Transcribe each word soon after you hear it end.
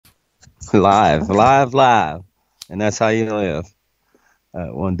live, and that's how you live,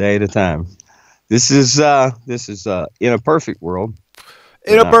 one day at a time. This is in a perfect world, but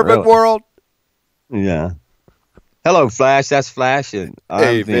In a not perfect really. world. Yeah. Hello, Flash. That's Flash, and I'm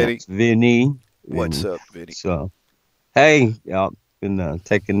Hey, Vinny. Vince. VinE. What's VinE. up, Vinny? So, hey, I've been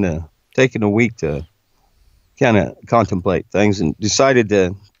taking a week to kind of contemplate things, and decided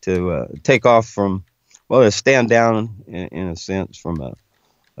to take off from, well, to stand down in a sense from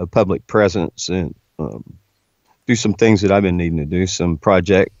a public presence, and do some things that I've been needing to do, some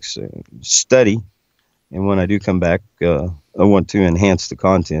projects, study. And when I do come back, I want to enhance the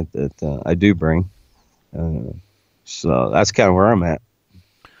content that I do bring. Uh, so that's kind of where I'm at.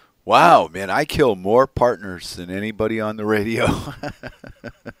 Wow, man, I kill more partners than anybody on the radio.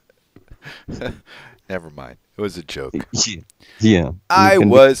 Never mind. It was a joke. Yeah, yeah, you I can do.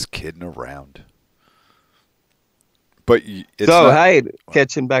 was kidding around. But it's So, not. hey,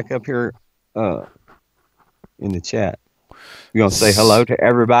 catching back up here uh, in the chat. You gonna say hello to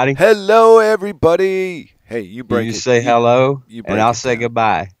everybody? Hello, everybody. Hey, you You break it. say hello, You and break I'll it say down.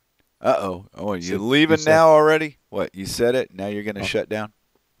 goodbye. Uh-oh. Oh, are you So you leaving say now already? What, you said it? Now you're going to oh, shut down?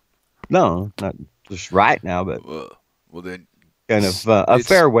 no, not just right now, but Well, then kind of a it's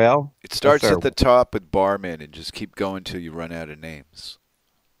farewell. it A starts at the farewell. top with barman and just keep going till you run out of names.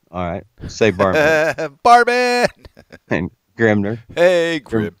 All right, say barman Barman! and Grimner. Hey,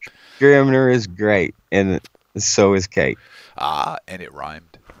 Grim, Grim. Grimner is great, and so is Kate. Ah, and it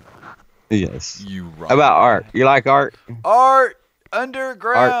rhymed. Yes. You How rhymed about art? that. You like art? Art Art,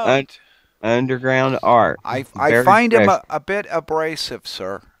 underground. underground art. I Very find him fresh. a bit abrasive,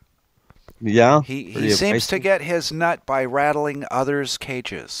 sir. Yeah, He pretty seems to abrasive. get his nut by rattling others'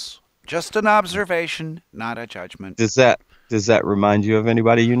 cages. Just an observation, not a judgment. Does that does that remind you of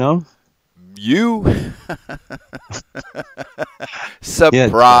anybody you know? You Yeah,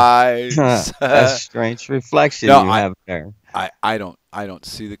 surprise. that's strange reflection No, you have there. I don't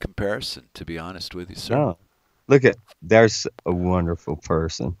see the comparison, to be honest with you, sir. No, look at there's a wonderful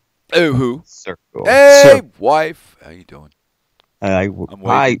person. Oh, who? Circle, Hey, circle. wife. How you doing? I'm Hi,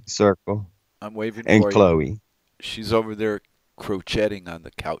 waving. circle, I'm waving and for you. Chloe. She's over there crocheting on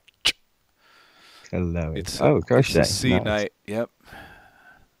the couch. Chloe. It's a Oh, it's a crochet. C Nice. night. Yep.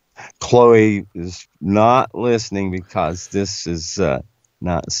 Chloe is not listening because this is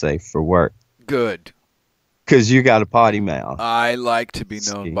not safe for work. Good. Because you got a potty mouth. I like to be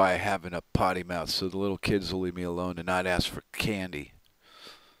known See? by having a potty mouth, so the little kids will leave me alone and not ask for candy.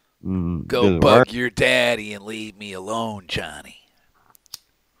 Go Does it work? bug your daddy and leave me alone, Johnny.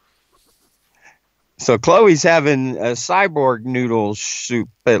 So Chloe's having a cyborg noodle soup,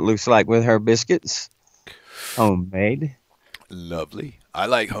 it looks like, with her biscuits. Homemade. Lovely. I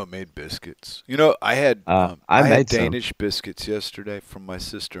like homemade biscuits. You know, I had I I had made some. Danish biscuits yesterday from my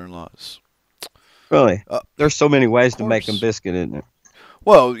sister-in-law's. Really. Of There's so many ways to make a course. biscuit, isn't there?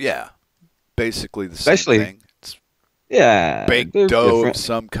 Well, yeah, basically the same Especially, thing. It's yeah, baked they're dough of different.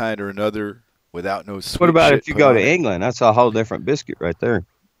 some kind or another without no What sweet about shit if you put go to on it. England? That's a whole different biscuit right there.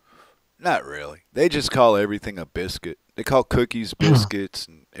 Not really. They just call everything a biscuit. They call cookies biscuits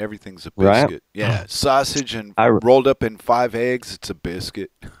and everything's a Right? biscuit. Yeah, sausage and I, rolled up in 5 eggs, it's a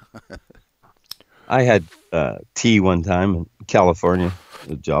biscuit. I had tea one time in California,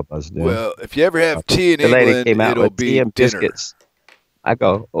 the job I was doing. Well, if you ever have tea in The lady England, came out it'll with tea be and dinner. biscuits. I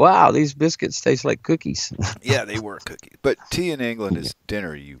go, wow, these biscuits taste like cookies. Yeah, they were cookies. But tea in England is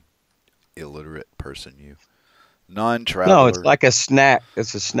dinner, you illiterate person, you No, it's non-traveler. like a snack.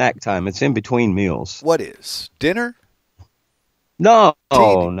 It's a snack time. It's in between meals. What is? Dinner? No,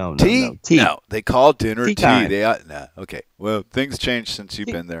 Tea? no. Tea? Tea. No, they call dinner Tea tea. time. They nah. Okay. Well, things changed since you've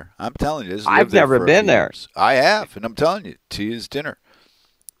been there. I'm telling you, just lived I've there never for a been few there. years. I have, and I'm telling you, tea is dinner.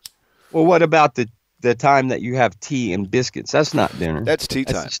 Well, what about the time that you have tea and biscuits? That's not dinner. That's tea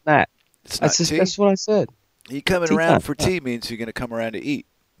That's a time. snack. It's not tea. That's what I said. You coming Tea around time. for Yeah. tea means you're going to come around to eat.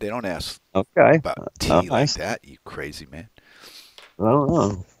 They don't ask Okay. about Oh, tea I like see. that, you crazy man. I don't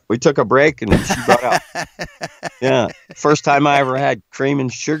know. We took a break and she brought out. Yeah, first time I ever had cream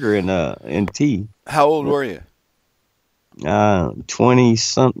and sugar in tea. How old were you? 20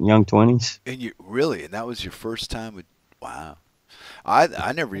 something, young 20s. And you really, and that was your first time with. Wow.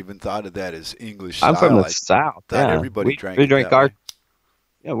 I never even thought of that as English I'm from style. the I South. thought Yeah, everybody drank we it drink that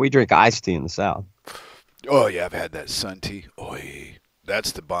way. we drink iced tea in the South. Oh yeah, I've had that sun tea. Oi,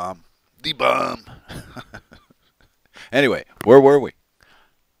 that's the bomb. The bomb. Anyway, where were we?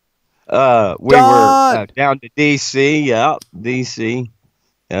 We were Don. down to DC. Yeah, DC.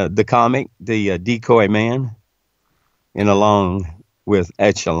 The comic, the decoy man, and along with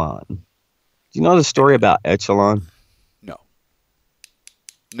Echelon. Do you know the story about Echelon? No.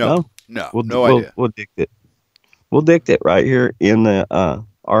 No, No, no, we'll no idea. we'll dict it. We'll dict it right here in the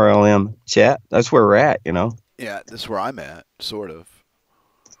RLM chat. That's where we're at. Yeah, this is where I'm at, sort of.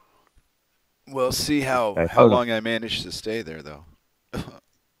 We'll see how Okay, how hold on. long I manage to stay there, though.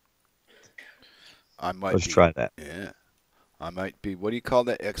 I might Let's be. try that. Yeah, I might be. What do you call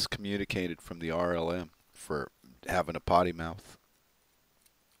that? Excommunicated from the RLM for having a potty mouth.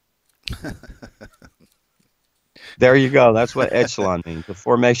 There you go. That's what echelon means. The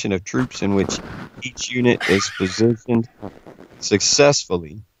formation of troops in which each unit is positioned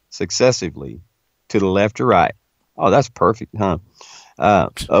successively to the left or right. Oh, that's perfect, huh?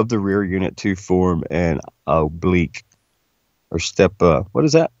 Of the rear unit to form an oblique or step. What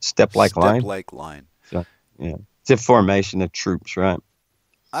is that? Step like Step line. like line. So, yeah, it's a formation of troops, right?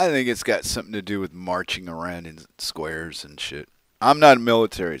 I think it's got something to do with marching around in squares and shit. I'm not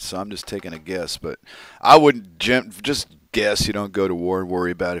military, so I'm just taking a guess, but I wouldn't just guess. You don't go to war and worry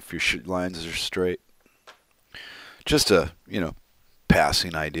about if your lines are straight. Just a,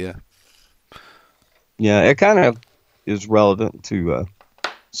 passing idea. Yeah, it kind of is relevant to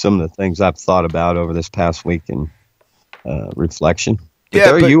some of the things I've thought about over this past week in reflection. But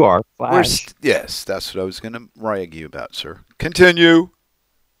Yeah, there but you are, Flash. yes, that's what I was going to rag you about, sir. Continue.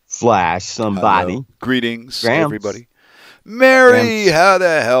 Flash, Hello. somebody. Greetings, Gramps. everybody. Mary, Gramps. how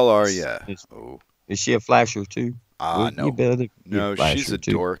the hell are ya? Is, Oh, is she a flasher too? Well, you no. better be a No, she's flasher a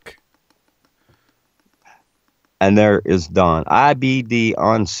too. dork. And there is Don. IBD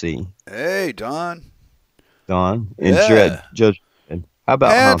on C. Hey, Don. Don. And Yeah. Judge. How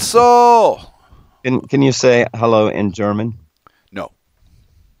about Hansel? Hansel. Can you say hello in German? No,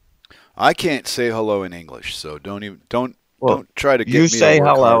 I can't say hello in English, so don't Well, try to you get me to say work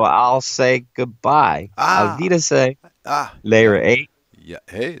hello, hard. I'll say goodbye. Auf Ah, Wiedersehen. yeah, Layer 8. yeah.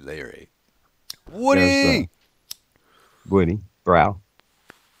 Hey, Larry. There's Woody. Woody, Brow.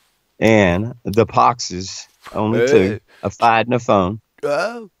 And the Poxes, only two. Hey. A fight and a phone.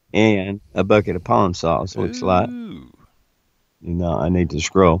 Oh. And a bucket of pond sauce, looks like. Ooh. I need to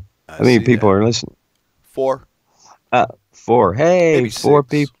scroll. I How many see people that. are listening? 4, 4. Hey, maybe 4 6.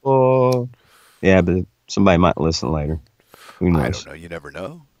 people. Yeah, but somebody might listen later. Who I don't knows? know. You never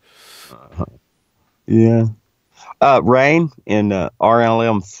know. Uh, yeah. Rain in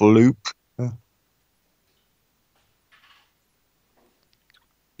RLM Fluke. Do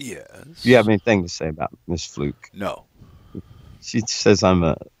you have Yes. anything to say about Miss Fluke? No. She says I'm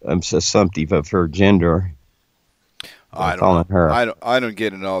assumptive of her gender by I don't calling know. her. I don't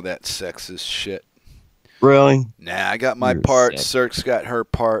get into all that sexist shit. Really? Nah, I got my You're parts. sick. Cirque's got her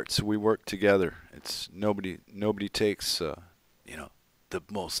parts. We work together. It's nobody takes the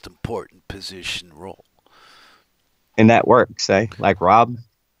most important position role. And that works, eh? Like Rob?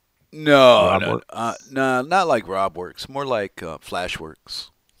 No, Rob no, works? no, not like Rob works. More like Flash works.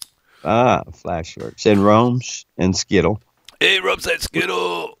 Flash works. And Rome's and Skittle. Hey, Rob's that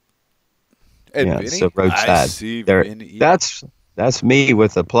Skittle. And Yeah, so Vinny, I roadside. see There, Vinny. that's me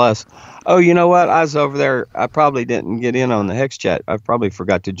with a plus. Oh, you know what? I was over there. I probably didn't get in on the hex chat. I probably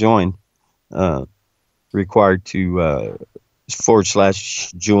forgot to join. Uh, Required to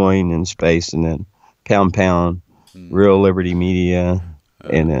 / join in space and then pound Hmm. Real Liberty Media Uh,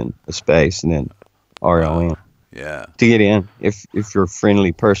 and then a space and then RLM yeah. to get in. If you're a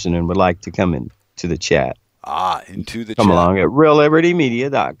friendly person and would like to come in to the chat, Into the come chat along at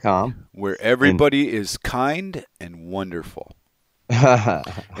reallibertymedia.com where and everybody is kind and wonderful.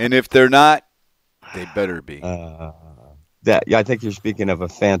 And if they're not, they better be. that yeah, I think you're speaking of a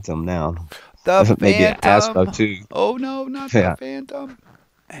phantom now. The Maybe an Phantom. Aspo too. Oh no, not the Yeah. Phantom.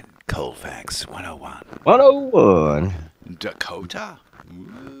 And Colfax 101. 101. Dakota.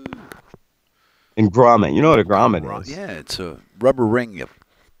 Ooh. And grommet. You know what a grommet is? Yeah, it's a rubber ring you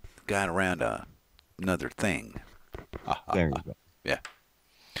got around another thing. There you go. Yeah.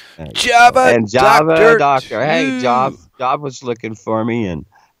 There you go. Java And Java Doctor Doctor. Hey, 2. Job was looking for me, and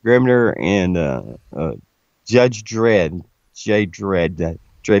Grimner and Judge Dredd, J Dredd,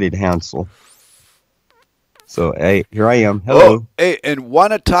 dreaded Hansel. So hey, here I am. Oh, Hello. hey, and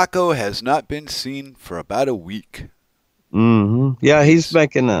Wanatako has not been seen for about a week. Yeah, he's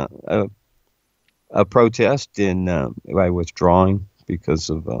making a protest in by withdrawing because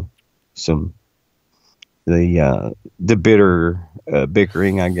of some the bitter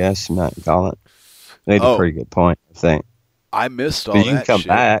bickering, I guess you might call it. Made a Oh, pretty good point, I think. I missed But all you can that come shit.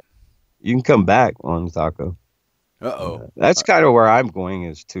 back. You can come back on Taco. Uh-oh. That's kind of where I'm going,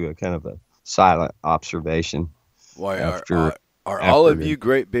 is to a kind of a silent observation Why after are all of after you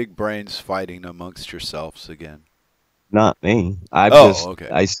great big brains fighting amongst yourselves again? not me. Oh, okay.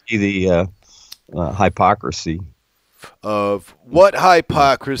 I see the hypocrisy Of what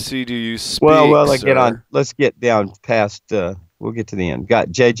hypocrisy do you Well, speak, let's get on. sir? Let's get down past. We'll get to the end. Got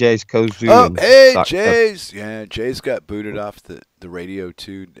JJ's Kozu Oh, and hey, Sock Puppet. Jay's. Yeah, Jay's got booted off the radio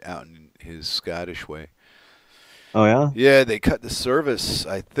too, out in his Scottish way. Oh yeah. Yeah, they cut the service,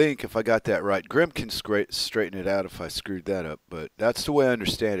 I think, if I got that right. Grim can straighten it out if I screwed that up, but that's the way I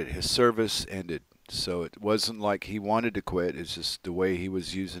understand it. His service ended. So it wasn't like he wanted to quit, it's just the way he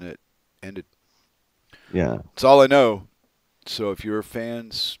was using it ended. Yeah. That's all I know. So if you're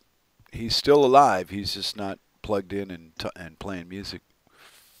fans, he's still alive. He's just not plugged in and playing music.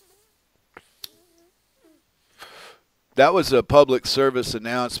 That was a public service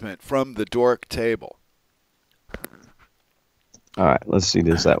announcement from the dork table. All right. Let's see.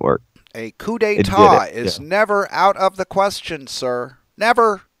 Does that work? A coup It did d'etat it. is Yeah. never out of the question, sir.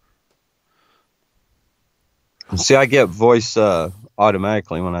 Never. See, I get voice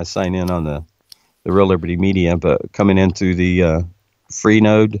automatically when I sign in on the Real Liberty Media, but coming into the free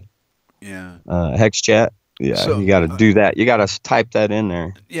node Yeah. hex chat, yeah, So, you got to do that. You got to type that in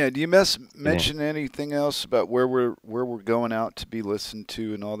there. Yeah. Do you mention anything else about where we're going out to be listened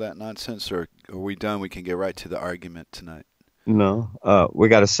to and all that nonsense, or are we done? We can get right to the argument tonight. No, we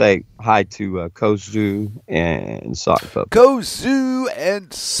got to say hi to Kozu and Sock Puppet. Kozu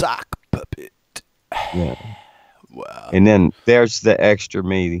and Sock Puppet. Yeah. Wow. And then there's the extra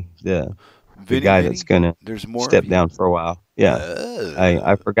me, the VinE, guy that's gonna there's more step of you? down for a while. Yeah,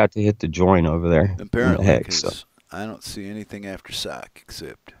 I forgot to hit the join over there. Apparently, hex. because I don't see anything after Sock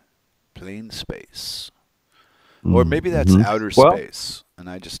except plain space. Or maybe that's outer Well, space, and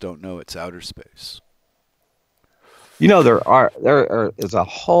I just don't know it's outer space. you know there is a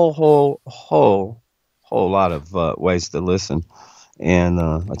whole lot of ways to listen, and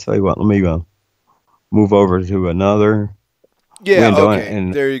I'll tell you what. Let me move over to another Yeah, window, okay.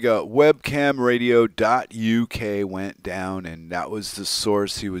 and There you go. Webcamradio.uk went down, and that was the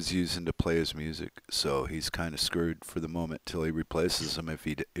source he was using to play his music. So he's kind of screwed for the moment till he replaces him if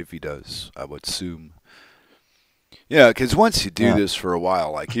he does, I would assume. Yeah, because once you do this for a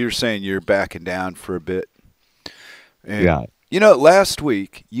while, like you're saying you're backing down for a bit. And, yeah, last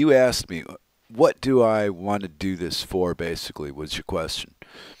week you asked me, what do I want to do this for, basically, was your question.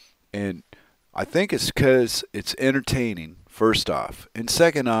 And I think it's because it's entertaining, first off. And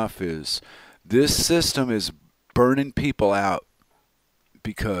second off is this system is burning people out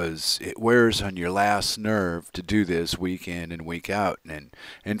because it wears on your last nerve to do this week in and week out and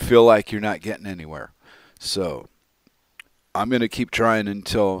feel like you're not getting anywhere. So I'm going to keep trying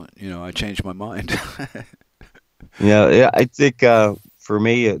until, I change my mind. yeah. I think for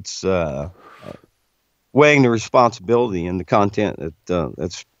me it's weighing the responsibility and the content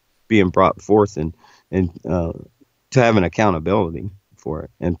that's being brought forth, and to have an accountability for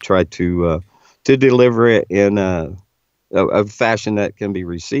it, and try to deliver it in a fashion that can be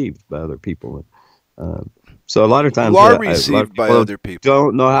received by other people. So a lot of times You are a lot of received by people other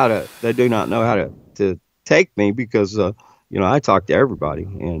people. they do not know how to take me, because I talk to everybody,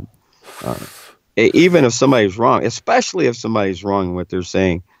 and even if somebody's wrong, especially if somebody's wrong in what they're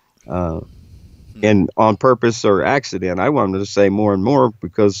saying, and on purpose or accident, I want them to say more and more,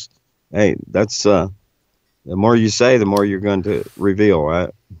 because hey, that's the more you say, the more you're going to reveal, right?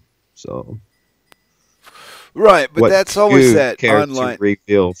 So, Right, but what that's do always you that care online. to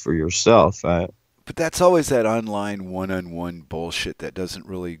reveal for yourself, right? But that's always that online one-on-one bullshit that doesn't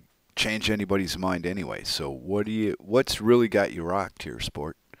really change anybody's mind anyway. So what's really got you rocked here,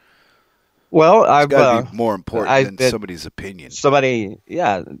 sport? Well, It's got to be more important I've than been somebody's opinion.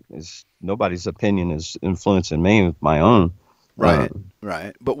 nobody's opinion is influencing me with my own. Right,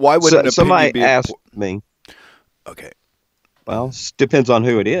 right. But why would So, an opinion somebody be asked important? me. Okay. Well, depends on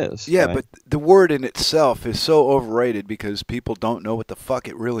who it is. Yeah, right? but the word in itself is so overrated because people don't know what the fuck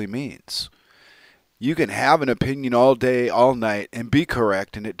it really means. You can have an opinion all day, all night, and be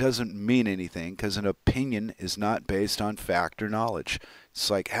correct, and it doesn't mean anything because an opinion is not based on fact or knowledge. It's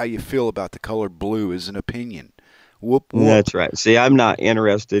like how you feel about the color blue is an opinion. Whoop, whoop. That's right. See, I'm not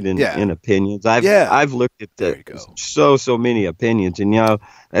interested in opinions. I've looked at There you go. so many opinions, and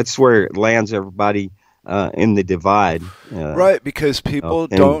that's where it lands everybody in the divide. Right, because people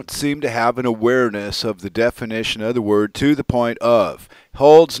and- don't seem to have an awareness of the definition of the word to the point of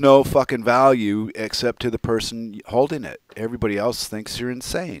holds no fucking value except to the person holding it. Everybody else thinks you're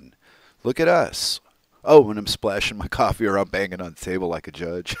insane. Look at us. Oh, when I'm splashing my coffee or I'm banging on the table like a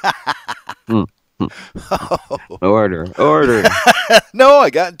judge. Order. No, I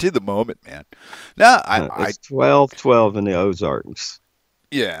got into the moment, man. No, It's 12:12 in the Ozarks.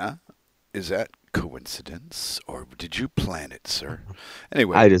 Yeah. Is that coincidence or did you plan it, sir?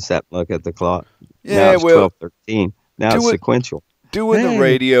 Anyway. I just happened to look at the clock. Yeah, now it's well. 12:13. Now it's Do it. sequential. Doing the Hey,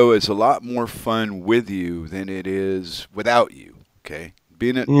 radio is a lot more fun with you than it is without you. Okay,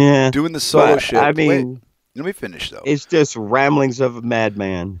 yeah, doing the solo but I shit. Wait, mean, let me finish though. it's just ramblings of a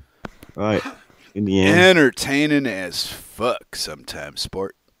madman, right? In the end, Entertaining as fuck sometimes,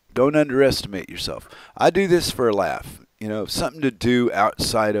 sport. Don't underestimate yourself. I do this for a laugh. Something to do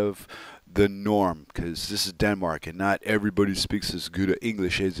outside of the norm, because this is Denmark and not everybody speaks as good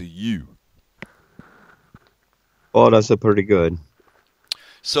English as you. oh, that's a pretty good.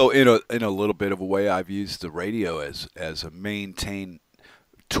 So in a little bit of a way, I've used the radio as a maintain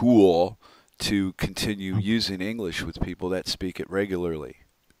tool to continue using English with people that speak it regularly.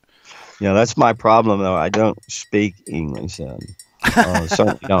 Yeah, that's my problem though. I don't speak English, and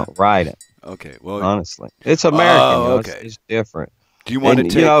certainly don't write it. Okay, well, Honestly, it's American. oh, It's, okay. it's different, Do you want to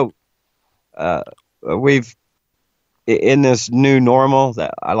and take? uh, we've in this new normal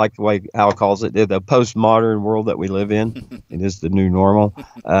that I like the way Hal calls it, the postmodern world that we live in. It is the new normal.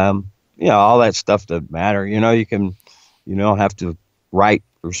 All that stuff doesn't matter. You don't have to write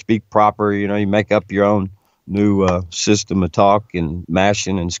or speak proper. You make up your own new system of talk and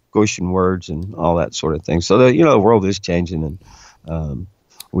mashing and squishing words and all that sort of thing. So the world is changing, and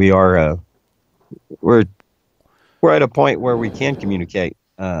we are we're we're at a point where we can communicate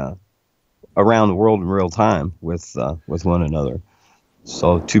around the world in real time with one another.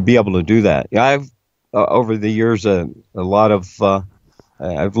 So to be able to do that, yeah, I've over the years a lot of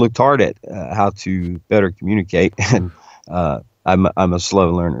I've looked hard at how to better communicate, and I'm a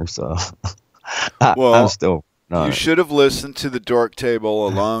slow learner, so I'm Well, still you on it. should have listened to the Dork Table a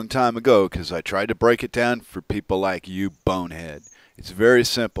long time ago because I tried to break it down for people like you, bonehead. It's very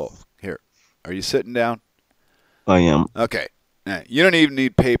simple. Here, are you sitting down? I am. Okay. You don't even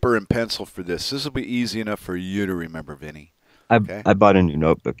need paper and pencil for this. This will be easy enough for you to remember, Vinny. I Okay? I bought a new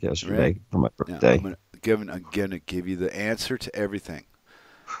notebook Right? yesterday for my Now, birthday. I'm gonna give you the answer to everything.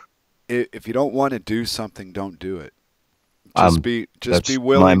 If you don't want to do something, don't do it. Um, Just be that's my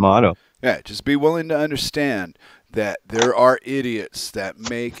willing. motto. Yeah, just be willing to understand that there are idiots that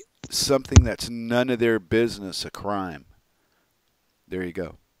make something that's none of their business a crime. There you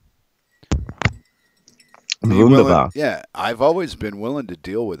go. Be willing. Wunderbar. Yeah, I've always been willing to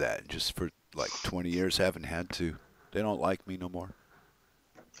deal with that. Just for like 20 years, haven't had to. They don't like me no more.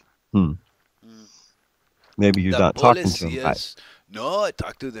 Hmm. Maybe you're The not talking to him. policies. No, I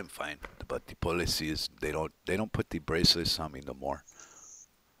talk to them fine, but the policies they don't put the bracelets on me no more.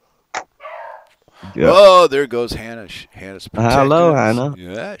 Yeah. Oh, there goes Hannah. Hannah's protecting Hello, us. Hannah.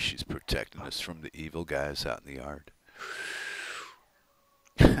 Yeah, she's protecting us from the evil guys out in the yard.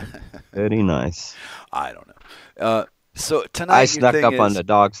 Very nice. I don't know. So I tonight your snuck thing up on is, the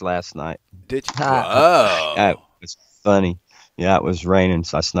dogs last night. did you? Yeah, it Oh, was funny. Yeah, it was raining,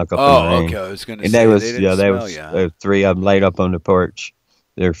 so I snuck up in the oh, rain. okay. I was gonna And they say they was didn't yeah, they smell was you. there were three of them laid up on the porch.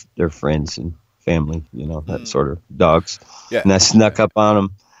 They're friends and family, that Mm, sort of dogs. yeah. And I snuck Okay. up on him,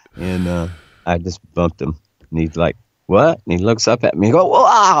 and I just bumped him. And he's like, "What?" And he looks up at me. And go,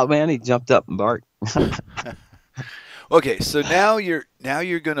 "Wow, man!" He jumped up and barked. Okay, so now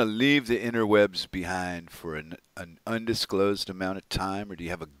you're gonna leave the interwebs behind for an undisclosed amount of time, or do you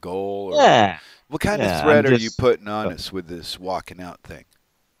have a goal, or Yeah, what kind of yeah. I'm threat are you just, putting on us with this walking out thing?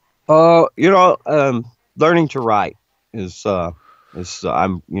 learning to write is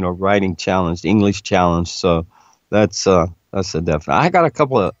I'm writing challenged, English challenged. So that's a definite. I got a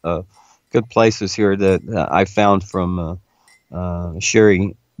couple of good places here that I found from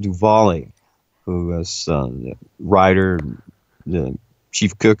Sherry Duvali, who is the writer, the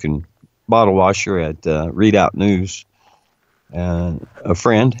chief cook and bottle washer at Readout News, and a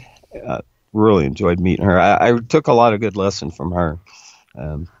friend. Really enjoyed meeting her. I took a lot of good lessons from her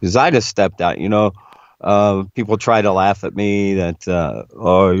because I just stepped out. People try to laugh at me that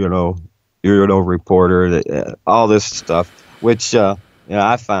you're no reporter, that all this stuff, which I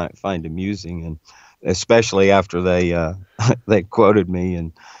find amusing, and especially after they they quoted me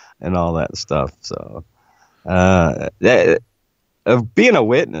and all that stuff. So of being a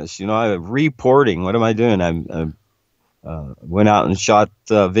witness, I'm reporting. What am I doing? I'm went out and shot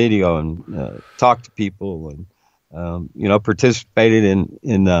video and talked to people and participated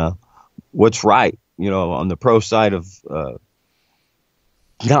in what's right. On the pro side of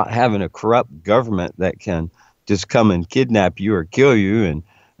not having a corrupt government that can just come and kidnap you or kill you and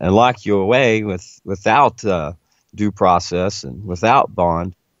lock you away without due process and without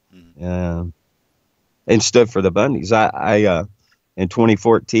bond. Mhm. Um, and stood for the Bundys. I in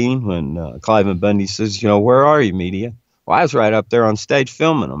 2014 when Clive and Bundy says, where are you, media? Well, I was right up there on stage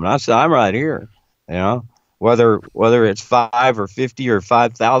filming them, and I said, I'm right here. You know, whether it's 5 or 50 or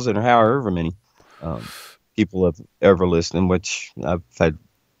 5,000 or however many people have ever listened, which I've had,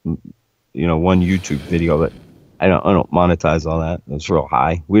 one YouTube video, but I don't monetize all that. It's real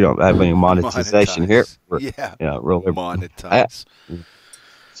high. We don't have any monetization here. Monetize. Yeah. Really. I, Monetize.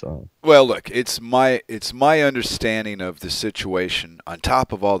 so Well, look, it's my understanding of the situation on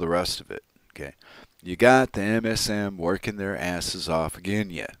top of all the rest of it. Okay, you got the MSM working their asses off again,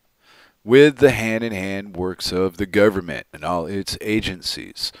 yeah, with the hand-in-hand works of the government and all its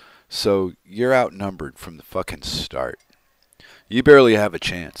agencies. So you're outnumbered from the fucking start. You barely have a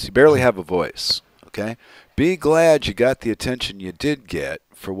chance. You barely have a voice. Okay, be glad you got the attention you did get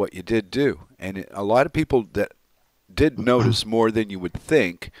for what you did do, and a lot of people that did notice more than you would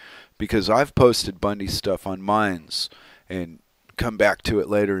think, because I've posted Bundy stuff on mines and come back to it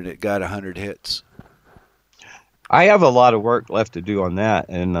later and it got 100 hits. I have a lot of work left to do on that,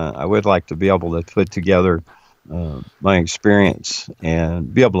 and I would like to be able to put together my experience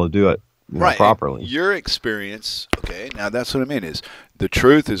and be able to do it Right. properly. Your experience, okay, now that's what I mean is the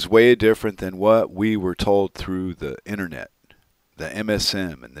truth is way different than what we were told through the internet, the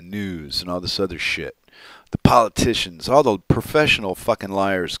MSM and the news and all this other shit. The politicians, all the professional fucking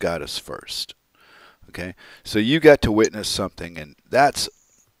liars got us first. Okay? So you got to witness something, and that's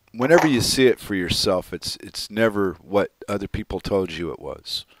whenever you see it for yourself, it's never what other people told you it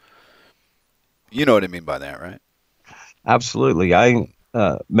was. You know what I mean by that, right? Absolutely. I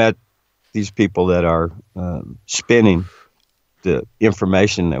met these people that are spinning the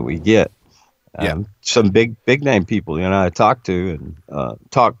information that we get. Yeah. Some big name people, I talk to and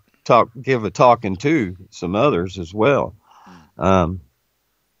give a talking to some others as well.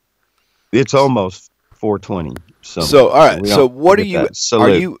 It's almost 420. So all right. we So don't what are forget you? that. Are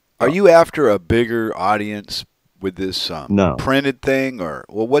Salute. you after a bigger audience with this No. printed thing, or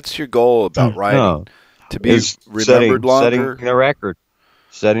well, what's your goal about writing? No. To be It's remembered longer? setting a record.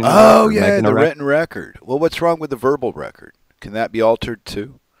 Setting a Oh record, yeah, making the a record. written record. Well, what's wrong with the verbal record? Can that be altered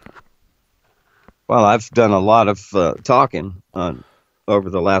too? Well, I've done a lot of talking over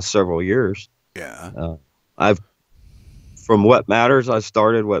the last several years. Yeah. I've from What Matters. I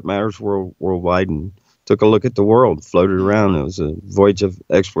started What Matters worldwide and took a look at the world, floated around. It was a voyage of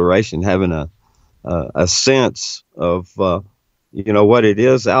exploration, having a sense of what it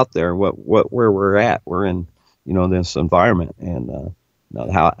is out there, where we're at. We're in this environment, and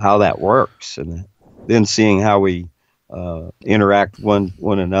how that works, and then seeing how we interact one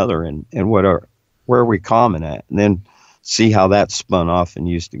another, and where are we common at, and then see how that's spun off and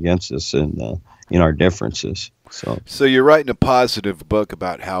used against us in our differences. So you're writing a positive book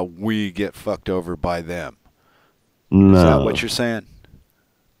about how we get fucked over by them. No, Is that what you're saying?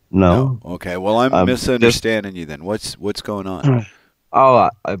 no. Okay. Well, I'm misunderstanding you then. What's going on?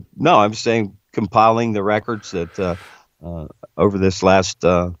 No, I'm saying compiling the records that over this last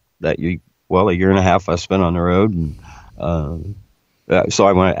a year and a half I spent on the road, and so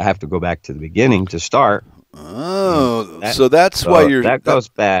I have to go back to the beginning to start. Oh, so that's why you're. That goes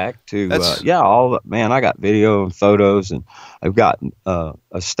back to I got video and photos, and I've got a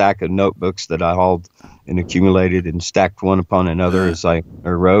stack of notebooks that I hauled and accumulated and stacked one upon another as I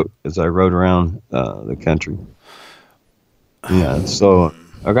wrote around the country. Yeah, so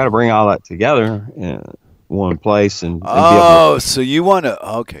I got to bring all that together in one place and be able to, So you want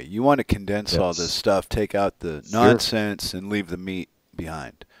to condense all Yes. this stuff, take out the Sure. nonsense, and leave the meat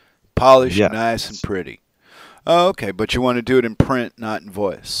behind, polish Yeah. nice and pretty. Oh, okay, but you want to do it in print, not in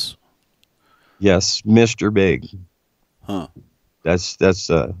voice. yes, Mr. Big. Huh. That's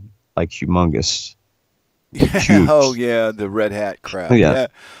like humongous. Huge. Oh yeah, the red hat crowd. Yeah. Yeah.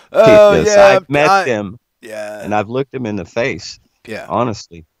 Oh Yes, yeah. I've met them Yeah. and I've looked them in the face, Yeah.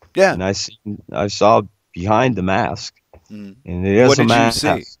 honestly, Yeah. and I saw behind the mask, Mm. and it is What a did you mask.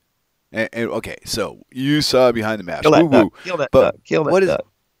 see? Okay, so you saw behind the mask. Kill that Woo duck. woo. Kill that But duck. Kill that what is? duck.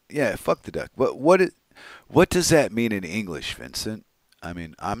 Yeah, fuck the duck. What does that mean in English, Vincent? I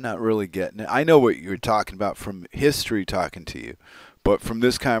mean, I'm not really getting it. I know what you're talking about from history talking to you, but from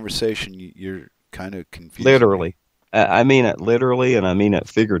this conversation, you're kind of confused. Literally. I mean it literally, and I mean it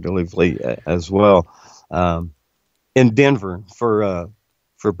figuratively as well. In Denver for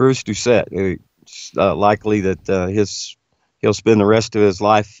Bruce Doucette, it's likely that he'll spend the rest of his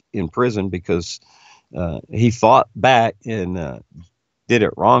life in prison because he fought back and did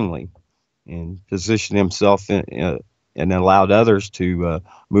it wrongly and positioned himself and allowed others to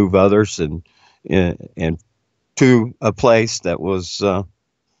move others and to a place that was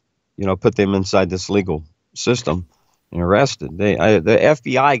put them inside this legal system and arrested. The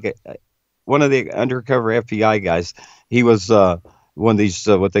FBI, one of the undercover FBI guys, he was one of these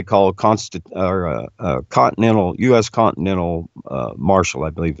what they call continental U.S. Continental Marshal, I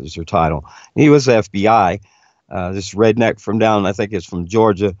believe is their title. He was FBI. This redneck from down, I think it's from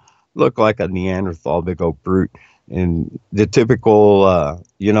Georgia, looked like a Neanderthal, big old brute, and the typical,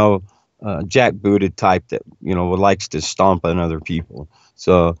 jackbooted type that likes to stomp on other people.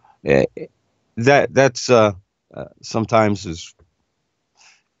 So uh, that's sometimes is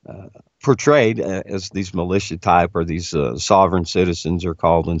uh, portrayed as these militia type or these sovereign citizens are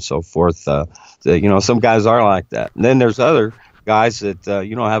called and so forth. Some guys are like that. And then there's other guys that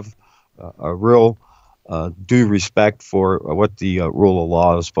have a real due respect for what the rule of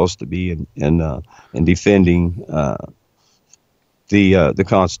law is supposed to be in defending the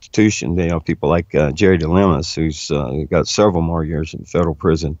Constitution. People like Jerry Dilemmas, who's got several more years in federal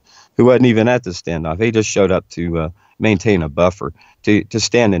prison, who wasn't even at the standoff. He just showed up to maintain a buffer, to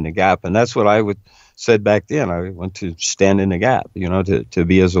stand in the gap, and that's what I would said back then. I went to stand in the gap, to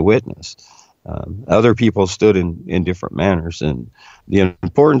be as a witness. Other people stood in different manners, and the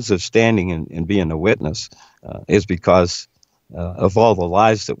importance of standing and being a witness is because of all the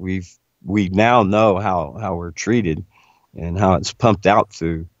lies that we now know how we're treated and how it's pumped out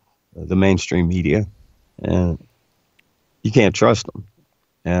through the mainstream media, and you can't trust them.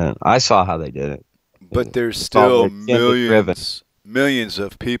 And I saw how they did it. But there's It's all still agenda driven. millions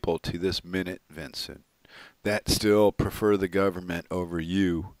of people to this minute, Vincent, that still prefer the government over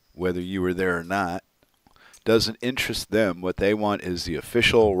you, whether you were there or not. Doesn't interest them. What they want is the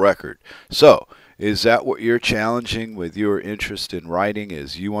official record. So, is that what you're challenging with your interest in writing?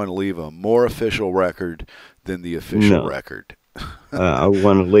 Is you want to leave a more official record than the official No, record? I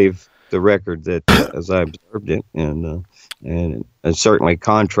want to leave the record that as I observed it, and certainly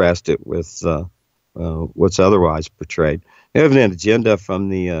contrast it with what's otherwise portrayed. You have an agenda from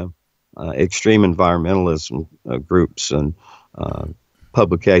the extreme environmentalism groups and uh,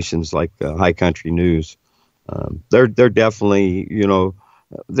 publications like High Country News. They're definitely,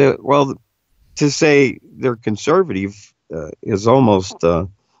 well, to say they're conservative is almost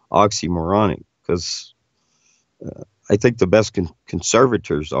oxymoronic, because I think the best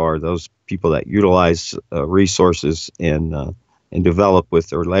conservators are those people that utilize resources and develop with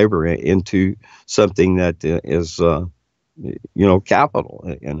their labor into something that is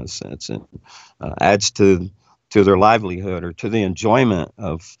capital in a sense, and adds to their livelihood or to the enjoyment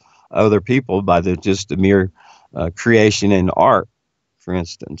of other people by just the mere creation in art, for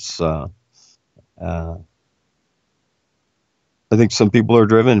instance. Uh, I think some people are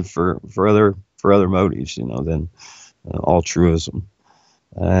driven for other motives, than altruism,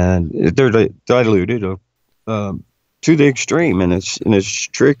 and they're diluted to the extreme in its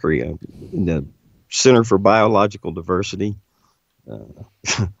trickery. In the Center for Biological Diversity,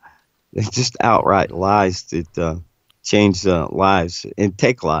 uh, it's just outright lies that change lives and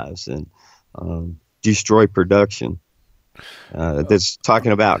take lives and destroy production. That's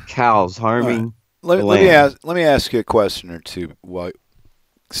talking about cows All right. harming the Let me land. ask you a question or two. Why,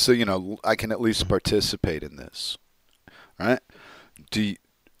 so I can at least participate in this. All right. Do you,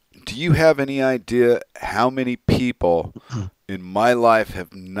 do you have any idea how many people in my life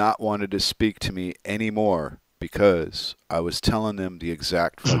have not wanted to speak to me anymore because I was telling them the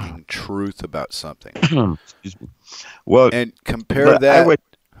exact fucking truth about something? Excuse me. Well, And compare but I that. would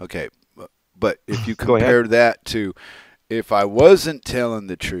Okay, but if you go ahead. compare that to if I wasn't telling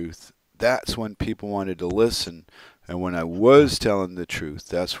the truth, that's when people wanted to listen. And when I was telling the truth,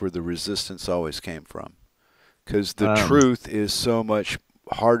 that's where the resistance always came from. Because the Um, truth is so much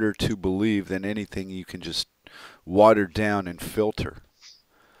harder to believe than anything you can just water down and filter.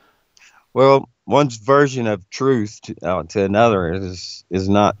 well, one's version of truth to another is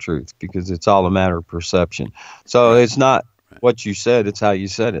not truth, because it's all a matter of perception. So Right. it's not what you said; it's how you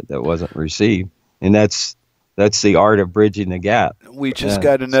said it that wasn't received, and that's the art of bridging the gap. We just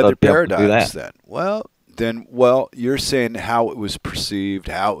got So another you have to do paradox that. then. You're saying how it was perceived,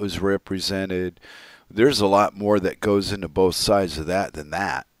 how it was represented. There's a lot more that goes into both sides of that than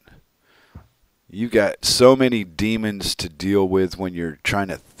that. You got so many demons to deal with when you're trying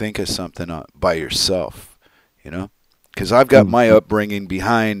to think of something by yourself, you know? Because I've got my Mhm. upbringing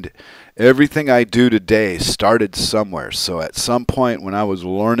behind everything I do today started somewhere. So at some point when I was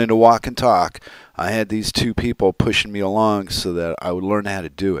learning to walk and talk, I had these two people pushing me along so that I would learn how to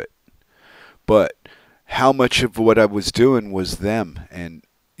do it. But how much of what I was doing was them? And,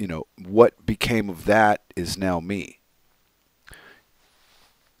 what became of that is now me.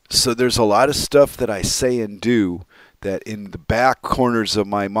 So there's a lot of stuff that I say and do that in the back corners of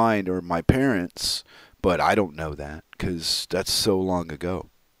my mind are my parents, but I don't know that because that's so long ago.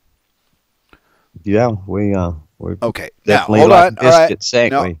 Yeah, we We Okay, now definitely hold like on. All right, biscuits,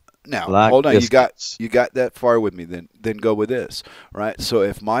 ain't no, we? now Like hold on. biscuits. You got that far with me. Then go with this. Right. So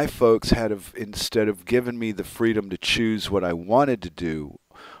if my folks had have instead of giving me the freedom to choose what I wanted to do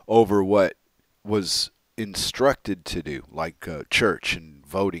over what was instructed to do, like church and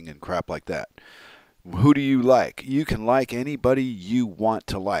voting and crap like that, who do you like? You can like anybody you want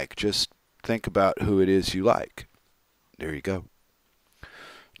to like. Just think about who it is you like. There you go.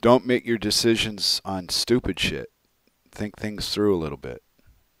 Don't make your decisions on stupid shit. Think things through a little bit.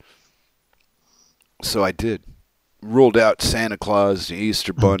 So I did. Ruled out Santa Claus, the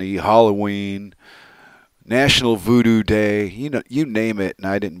Easter Bunny, Halloween, National Voodoo Day. You name it, and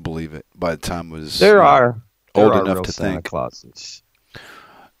I didn't believe it by the time I was, There old are enough real to Santa think. Clauses.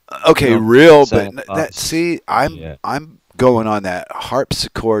 Okay, No real, but Santa that Claus. see, Yeah. I'm going on that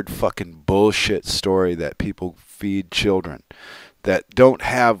harpsichord fucking bullshit story that people feed children that don't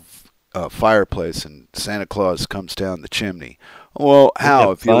have a fireplace and Santa Claus comes down the chimney. Well, Isn't how?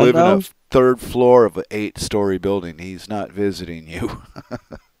 it If you fun live in a though? third floor of an 8-story building, he's not visiting you.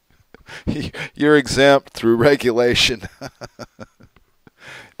 You're exempt through regulation.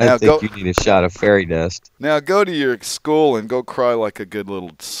 I Now think go you need a shot of fairy dust. now go to your school and go cry like a good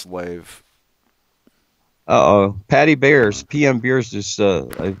little slave. Uh-oh. Patty Bears, PM Beers just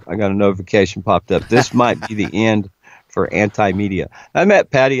I got a notification popped up. This might be the end for anti-media. I met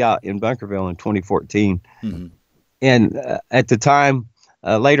Patty out in Bunkerville in 2014, Hmm. and at the time,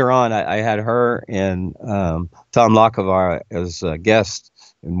 later on, I had her and Tom Lockavar as guests,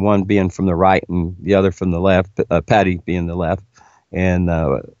 and one being from the right and the other from the left. Patty being the left, and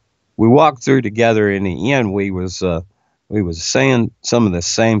we walked through together. In the end, we was saying some of the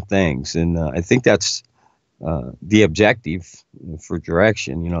same things, and I think that's the objective for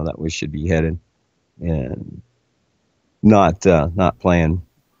direction. That we should be headed, and not playing.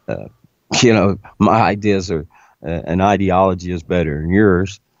 Uh, my ideas are an ideology is better than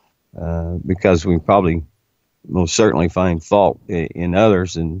yours, because we probably most certainly find fault in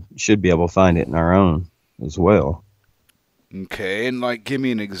others and should be able to find it in our own as well. Okay, and like give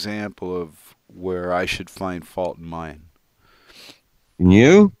me an example of where I should find fault in mine. And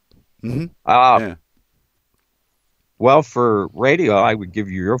you? Hmm. Uh, Yeah. well, for radio, I would give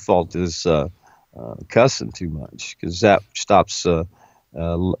you your fault is cussing too much, because that stops a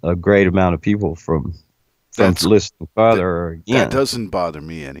great amount of people from That's listening that, further or that again. doesn't bother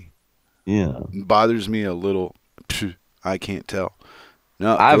me any. Yeah. It bothers me a little. I can't tell.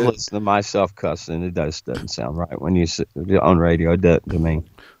 No, I've good. listened to myself cussing. It doesn't sound right when you sit on radio. It doesn't to me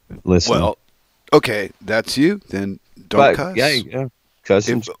listening. Well, okay, that's you. Then don't But yeah, cuss. yeah,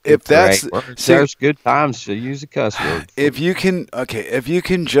 cussing's a If great that's word. see, There's good times to use a cuss word for. if you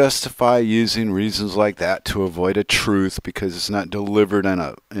can justify using reasons like that to avoid a truth because it's not delivered on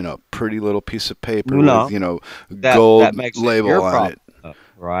a pretty little piece of paper with No, that gold makes it label your on problem, it.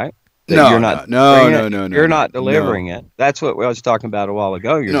 right? That you're No, not no, no, delivering it. no, no, If no, you're no, not no, delivering it, that's what I was talking about a while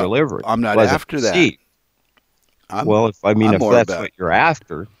ago. Your no. delivery I'm not wasn't after that. received. I'm Well, I'm if more that's about. what you're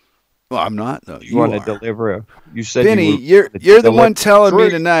after, Well, I'm not though. you You want to are. deliver. You said you Vinny, wanted to you're the deliver one telling me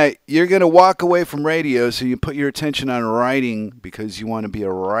truth. tonight you're going to walk away from radio, so you put your attention on writing because you want to be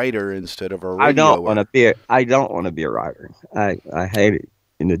a writer instead of a radioer. I don't want to be a writer. I hate it,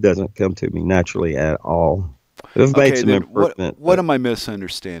 and it doesn't come to me naturally at all. I've made Okay, some then improvement, what but am I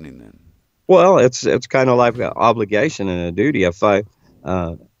misunderstanding then? well, it's kind of like an obligation and a duty. If I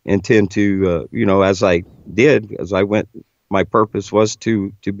uh, intend to, as I did, as I went, my purpose was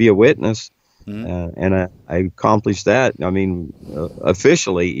to be a witness, Hmm. and I accomplished that. I mean,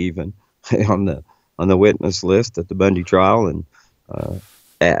 officially even on the witness list at the Bundy trial, and uh,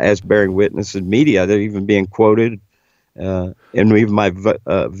 as bearing witness in media, they're even being quoted, and even my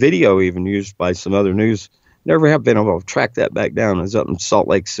video even used by some other news. Never have been able to track that back down. It was up in Salt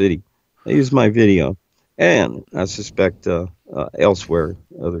Lake City. They used my video, and I suspect elsewhere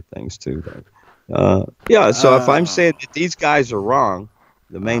other things too. Yeah, so if I'm saying Oh, that these guys are wrong,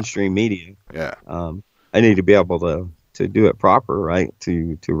 the uh, mainstream media, yeah. um, I need to be able to do it proper, right?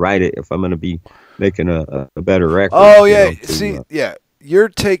 To write it if I'm going to be making a better record, Oh yeah. To See, yeah, you're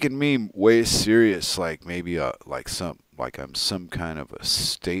taking me way serious. Like maybe like I'm some kind of a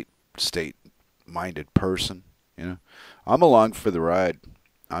state minded person. You know, I'm along for the ride.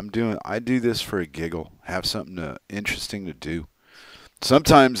 I do this for a giggle. Have something interesting to do.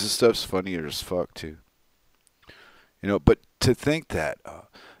 Sometimes this stuff's funnier as fuck too. But to think that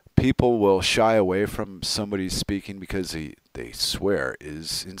people will shy away from somebody speaking because they swear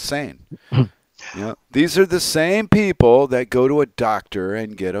is insane. These are the same people that go to a doctor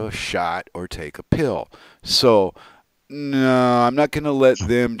and get a shot or take a pill. So No, I'm not going to let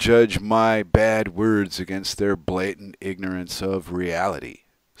them judge my bad words against their blatant ignorance of reality.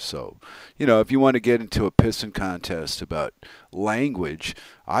 So, if you want to get into a pissing contest about language,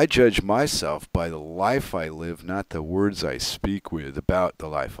 I judge myself by the life I live, not the words I speak with about the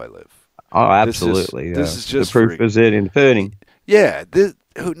life I live. Oh, This is absolutely. this is The just proof for is in the pudding. yeah.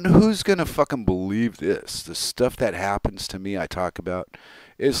 Who's gonna fucking believe this? The stuff that happens to me, I talk about,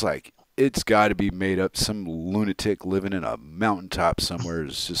 is like it's got to be made up. Some lunatic living in a mountaintop somewhere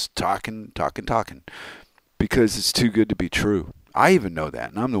is just talking, talking, talking because it's too good to be true. I even know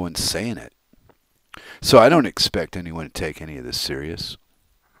that, and I'm the one saying it. So I don't expect anyone to take any of this serious.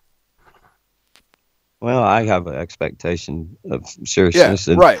 Well, I have an expectation of Yeah, seriousness,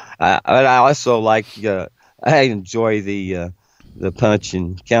 and right. I also like I enjoy the punch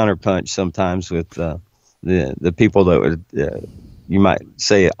and counter punch sometimes with the people that would you might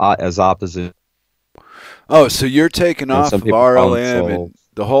say as opposite. Oh, so you're taking off Some of people call them RLM trolls. and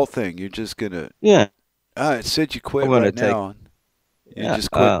the whole thing. You're just gonna. Yeah, It said you I'm quit going to right take now. You yeah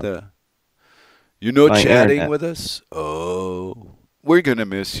just quit the. You're no my chatting internet. with us? Oh, we're going to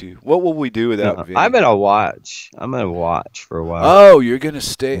miss you. What will we do without No, I'm Vinny? gonna watch. I'm gonna watch for a while. Oh, you're going to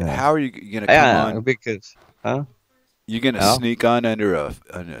stay. Yeah, How are you going to come yeah, on? because huh? You're going to Oh, sneak on under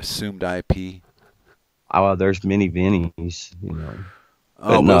an assumed IP? well, there's many Vinnies, you know,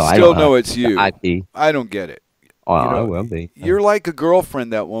 Oh, but but no, I don't still have know it's the you. IP. I don't get it. Oh, You I know, will be. you're like a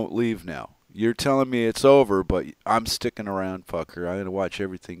girlfriend that won't leave now. You're telling me it's over, but I'm sticking around, fucker. I'm going to watch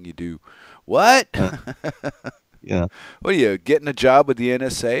everything you do. What? Uh, yeah. What are you, getting a job with the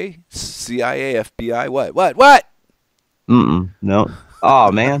NSA, CIA, FBI? What? What? What? No.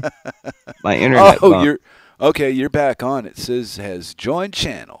 Oh man, my internet Oh, bumped. you're okay. You're back on. It says has joined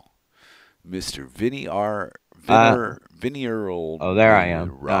channel, Mister Vinny R. Uh, Vinny Earl. oh, there I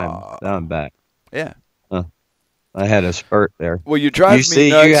am. Now I'm back. Yeah. Uh, I had a spurt there. Well, you You drive me see,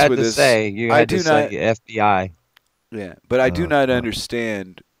 nuts with this. you I had to do say not. FBI. Yeah, but I do not Uh,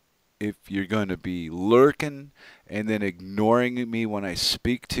 understand if you're going to be lurking and then ignoring me when I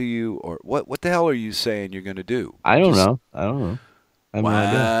speak to you, or what? What the hell are you saying you're going to do? I don't Just know. I don't know. I have no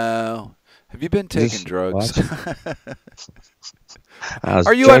idea. wow. Have you been taking Just drugs? watching. I was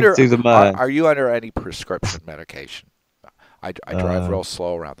Are you dragged under through the mud. are you under any prescription medication? I drive Uh, real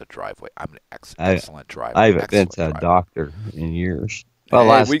slow around the driveway. I'm an I excellent driver. I haven't been Excellent to a driver. doctor in years. Well, Hey,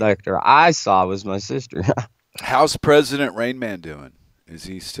 last we doctor I saw was my sister. how's President Rain Man doing? Is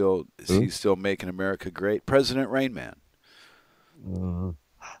he Who? still making America great? President Rain Man. Uh,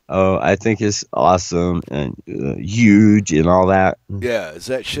 oh, I think it's awesome and huge and all that. Yeah, is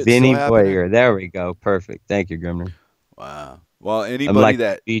that shit still Vinny happening? Boyer. There we go. Perfect. Thank you, Grimmer. Wow. Well, I'm anybody like the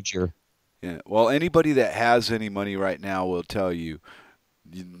that feature. yeah, well anybody that has any money right now will tell you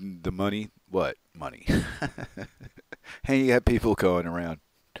the money. What money? Hey, you got people going around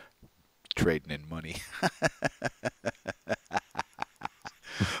trading in money.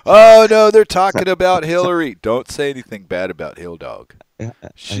 Oh no, they're talking about Hillary. Don't say anything bad about Hill Dog. I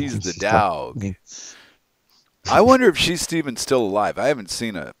She's think the she's talking to dog. me. I wonder if she's even still alive. I haven't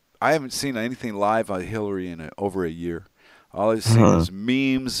seen anything live on Hillary in over a year. All I've seen is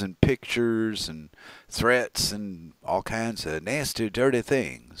memes and pictures and threats and all kinds of nasty, dirty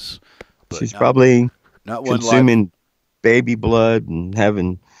things. But She's probably not one live. consuming baby blood and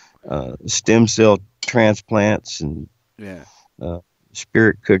having stem cell transplants and Yeah. uh,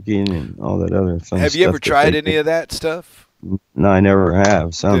 spirit cooking and all that other fun Have you ever stuff that tried they any do. of that stuff? No, I never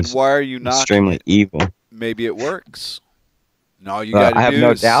have. Then Sounds why are you knocking extremely it? evil. Maybe it works. And all you got to I have do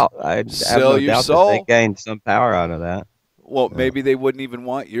no is doubt. I have sell no your doubt that they soul. gained some power out of that. Well, Uh, maybe they wouldn't even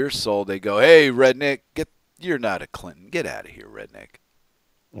want your soul. They go, "Hey, redneck, you're not a Clinton. Get out of here, redneck."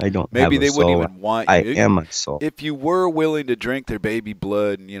 I don't Maybe have a they wouldn't soul. even want I you. am my soul. If you were willing to drink their baby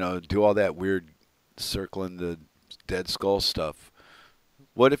blood and do all that weird circling the dead skull stuff,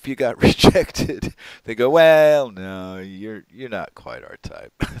 what if you got rejected? They go, "Well, no, you're not quite our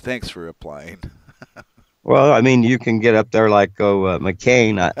type. Thanks for applying." Well, I mean, you can get up there like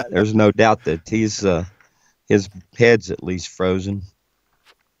McCain. There's no doubt that his head's at least frozen.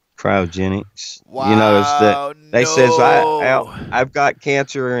 Cryogenics. You notice that Wow, they says no. I've got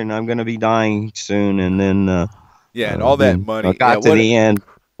cancer and I'm going to be dying soon, and Yeah, and all that then money. Yeah, got to the end.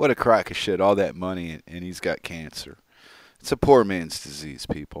 what a crock of shit. All that money and he's got cancer. It's a poor man's disease,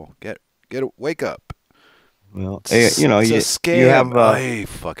 people. Wake up. Well, It's a you scam. have Hey,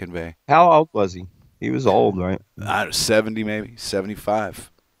 fucking bay. how old was he? He was old, right? I don't know, 70 maybe,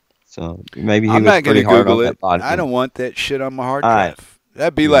 75. So maybe he I'm was not going pretty to hard on Google it. that body. I don't want that shit on my hard All right, drive.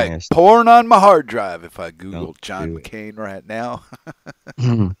 That'd be like nasty. porn on my hard drive if I Don't Googled John do McCain right now.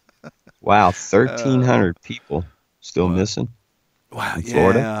 it. Wow, Uh, 1,300 people. still What? missing Wow. in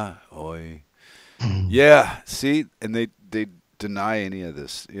Florida. Yeah. Oi. Yeah. See, and they deny any of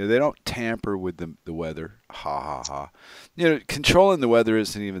this. They don't tamper with the weather. Ha ha ha. Controlling the weather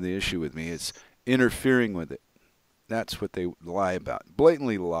isn't even the issue with me. It's interfering with it. That's what they lie about.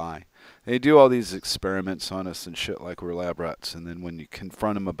 Blatantly lie. They do all these experiments on us and shit like we're lab rats, and then when you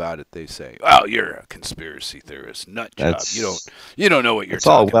confront them about it, they say, "Well, you're a conspiracy theorist, nut job. You don't That's you don't know what you're it's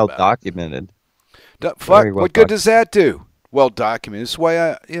all talking well about." documented, Fuck. very well What good does documented. that do? Well documented. This is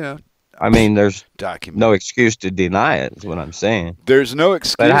why I mean, there's document. no excuse to deny it. Is what I'm saying. There's no But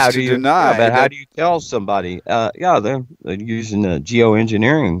excuse how do to you? Yeah, deny but how that. do you tell somebody? Yeah, they're using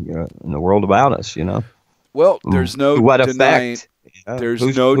geoengineering in the world about us. Well, To what effect? Yeah, there's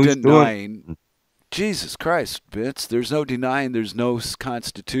who's no who's doing? denying. Jesus Christ, Vince. There's no denying. There's no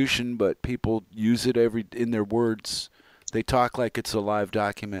constitution, but people use it in their words. They talk like it's a live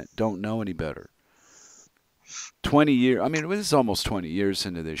document. Don't know any better. 20 years. I mean, this is almost 20 years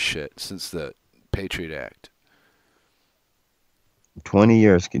into this shit since the Patriot Act. 20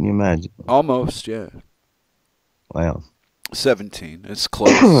 years? Can you imagine? Almost, yeah. Wow. 17. It's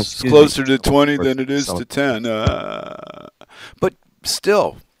close. It's Excuse me. closer to 20 For than it is some- to 10. But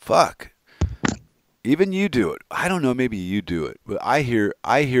still, fuck. Even you do it. I don't know. Maybe you do it, but I hear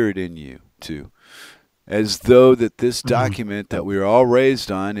it in you too, as though that this document that we were all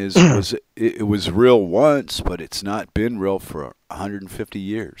raised on was real once, but it's not been real for 150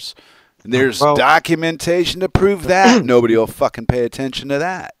 years. And there's Well, documentation to prove that. Nobody will fucking pay attention to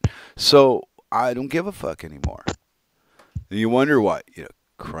that. So I don't give a fuck anymore. And you wonder what?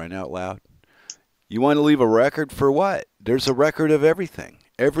 Crying out loud. You want to leave a record for what? There's a record of everything.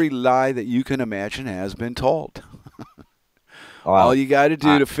 Every lie that you can imagine has been told. All wow. you got to do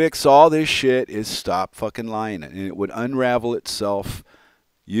I, to fix all this shit is stop fucking lying. And it would unravel itself.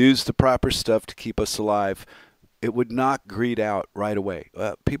 Use the proper stuff to keep us alive. It would knock greed out right away.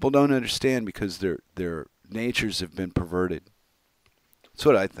 People don't understand because their natures have been perverted. That's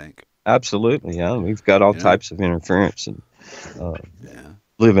what I think. Absolutely. Yeah, we've got all Yeah. types of interference and uh, Yeah.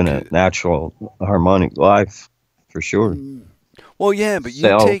 living a natural, harmonic life for sure. Well, yeah, but you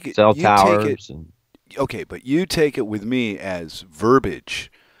Cell take it. cell You take it. towers and Okay, but you take it with me as verbiage.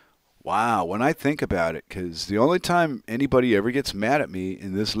 Wow, when I think about it, because the only time anybody ever gets mad at me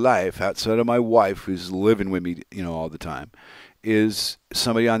in this life, outside of my wife who's living with me, all the time, is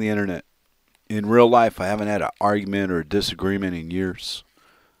somebody on the internet. In real life, I haven't had an argument or a disagreement in years.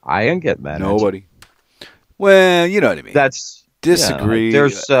 I didn't get mad at you. Nobody. Well, you know what I mean. That's yeah. Disagree.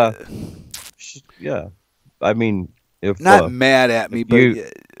 There's yeah. I mean, if Not mad at me, if but you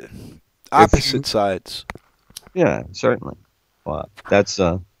opposite sides. yeah, certainly. Well, that's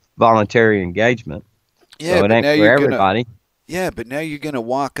voluntary engagement, Yeah, so it but ain't now for you're gonna. everybody. Yeah, but now you're gonna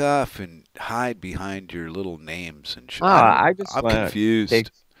walk off and hide behind your little names and shit. I just I'm want to take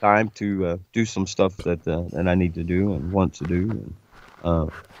confused. time to do some stuff that I need to do and want to do, and uh,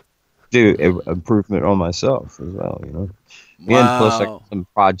 do improvement on myself as well. And plus I got Wow. some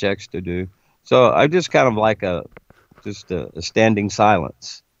projects to do. So I just kind of like a standing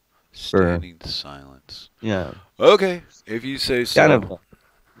silence for Standing silence. yeah, Okay, if you say kind so.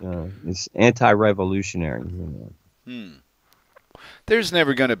 of it's anti-revolutionary. Hmm. There's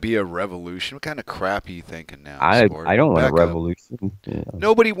never gonna be a revolution. What kind of crap are you thinking now, I sport? I don't want a Back up. revolution. Yeah.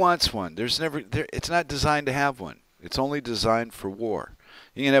 Nobody wants one. There's never. It's not designed to have one. It's only designed for war.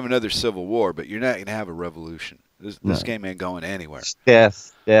 You can have another civil war, but you're not gonna have a revolution. This No, game ain't going anywhere. it's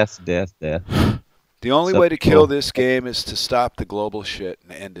death, death, death, death. The only Some way to kill people, this game is to stop the global shit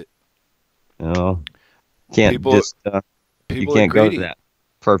and end it. you know, can't People just you people are can't go to greedy. that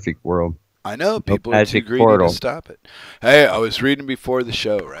perfect world. I know No people are too magic greedy to portal. stop it. Hey, I was reading before the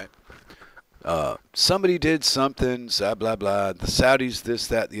show, right? Somebody did something, blah blah blah. The Saudis, this,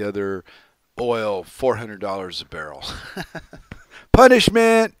 that, the other. Oil, $400 a barrel.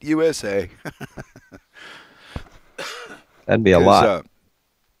 Punishment, USA. That'd be a 'Cause, lot.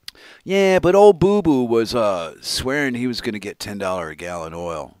 yeah, but old Boo Boo was swearing he was going to get $10 a gallon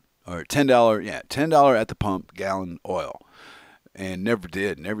oil, or $10, yeah, $10 at the pump gallon oil, and never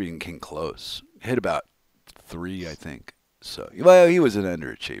did. Never even came close. Hit about 3, I think. So, well, he was an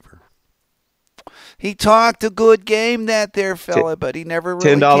underachiever. He talked a good game, that there T- fella, but he never ten really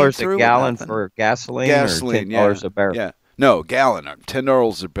came dollars a through with gallon nothing. for gasoline, or ten Gasoline, yeah, dollars a barrel. yeah. No, gallon.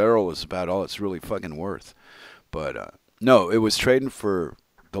 $10 a barrel is about all it's really fucking worth. But no, it was trading for,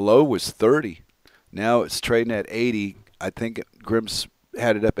 the low was 30. Now it's trading at 80. I think Grimm's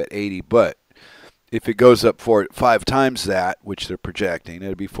had it up at 80. But if it goes up for 5 times that, which they're projecting,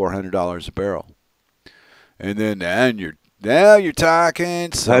 it'd be $400 a barrel. And then Now you're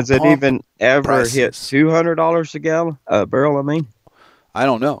talking some Has it pump even ever hit prices. $200 a gallon, a barrel? I mean, I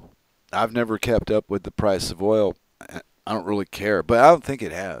don't know. I've never kept up with the price of oil. I don't really care, but I don't think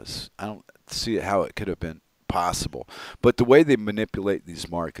it has. I don't see how it could have been possible. But the way they manipulate these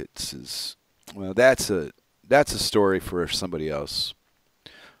markets is, well, that's a story for somebody else.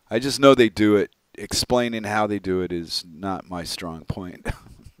 I just know they do it. Explaining how they do it is not my strong point.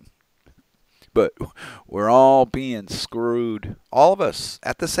 But we're all being screwed, all of us,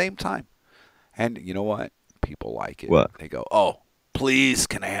 at the same time. And you know what? People like it. what? They go, "Oh, please,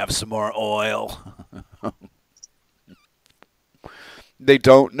 can I have some more oil?" They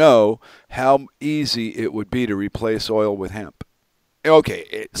don't know how easy it would be to replace oil with hemp.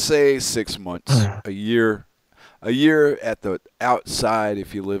 Okay, say 6 months, a year at the outside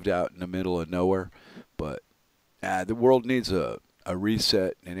if you lived out in the middle of nowhere. But the world needs a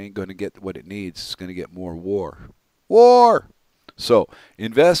reset. It ain't going to get what it needs. It's going to get more war. War! So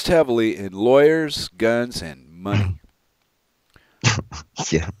invest heavily in lawyers, guns, and money.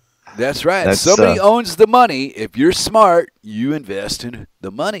 Yeah, That's right. that's Somebody owns the money. If you're smart, you invest in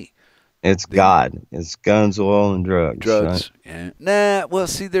the money. it's Then God. It's guns, oil, and drugs, right? drugs. Yeah. Nah, well,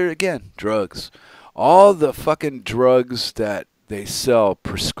 see, there again, drugs. All the fucking drugs that they sell,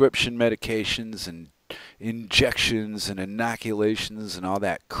 prescription medications and injections and inoculations and all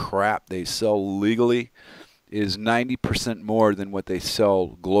that crap they sell legally is 90% more than what they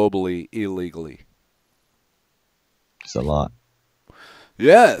sell globally illegally. It's a lot.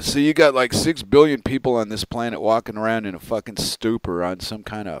 Yeah, so you got like 6 billion people on this planet walking around in a fucking stupor on some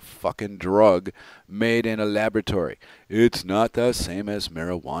kind of fucking drug made in a laboratory. It's not the same as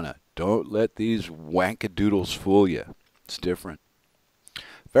marijuana. Don't let these wankadoodles fool you. It's different.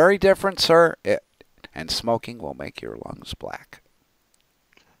 Very different, sir. And smoking will make your lungs black.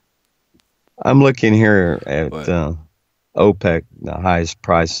 I'm looking here at But OPEC, the highest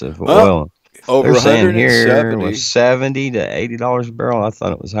price of oh, oil. over They're saying here 170. was $70 to $80 a barrel. I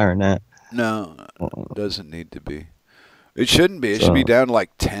thought it was higher than that. No, Uh, doesn't need to be. It shouldn't be. It should be So, down to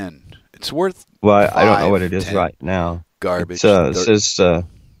like 10. It's worth well, I don't know what 5, it is 10. right now. Garbage. It says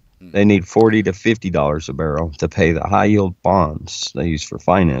they need $40 to $50 a barrel to pay the high yield bonds they use for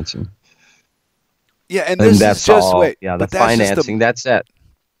financing, Yeah, and and this is that's just all. wait, Yeah, the but that's just the financing. That's it.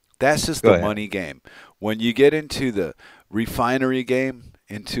 That's just Go the ahead. money game. When you get into the refinery game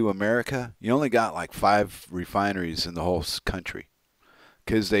into America, you only got like 5 refineries in the whole country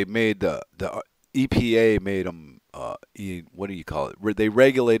because they made the EPA made them what do you call it? They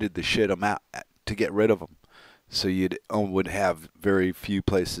regulated the shit amount to get rid of them, so you'd would have very few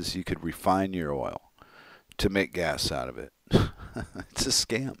places you could refine your oil to make gas out of it. It's a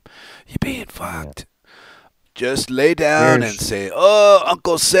scam. You're being Yeah. fucked. Just lay down and Here's say, "Oh,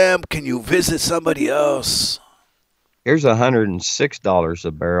 Uncle Sam, can you visit somebody else?" here's $106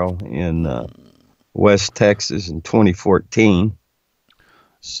 a barrel in West Texas in 2014.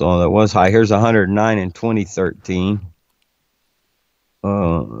 So that was high. Here's 109 in 2013.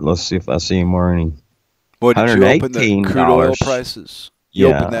 Let's see if I see more. Any What did you open the crude oil $118. prices? You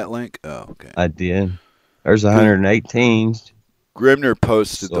opened Yeah, that link? Oh, okay. I did. There's Because 118. Grimner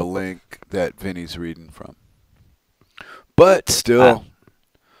posted the So link that Vinny's reading from. But I, still,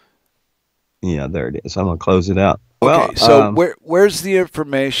 yeah, there it is. I'm gonna close it out. Well, okay. So where's the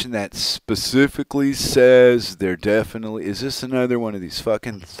information that specifically says they're definitely? Is this another one of these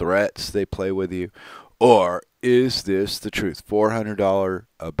fucking threats they play with you, or is this the truth? $400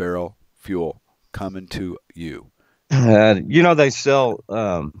 a barrel fuel coming to you. they sell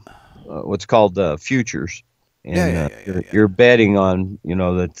what's called futures, Yeah, and yeah, yeah, yeah, yeah. you're betting on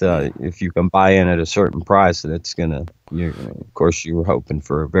that if you can buy in at a certain price, that it's gonna. Of course, you were hoping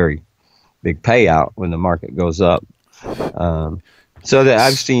for a very big payout when the market goes up. Um, so that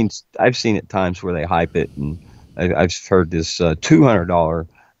I've seen at times where they hype it, and I've heard this $200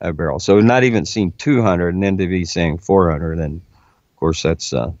 a barrel. So not even seen 200, and then to be saying 400, then of course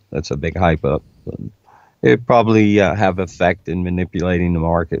that's a big hype up. It probably have effect in manipulating the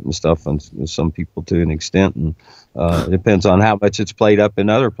market and stuff on some people to an extent, and it depends on how much it's played up in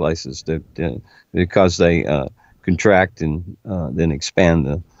other places because they contract and then expand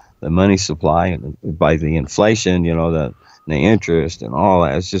the money supply, and by the inflation, the interest and all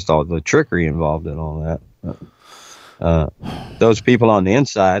that. It's just all the trickery involved in all that. Uh, those people on the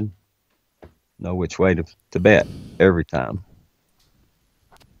inside know which way to bet every time.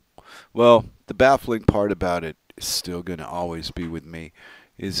 Well, the baffling part about it is still going to always be with me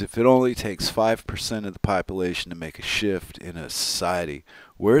is if it only takes 5% of the population to make a shift in a society,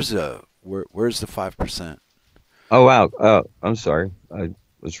 where's the 5%? Oh wow! I'm sorry.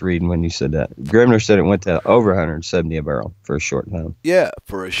 was reading when you said that. Grimner said it went to over 170 a barrel for a short time. Yeah,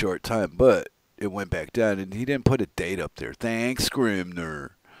 for a short time, but it went back down, and he didn't put a date up there. Thanks,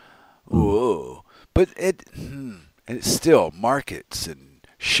 Grimner. Mm. Whoa. But it's still markets and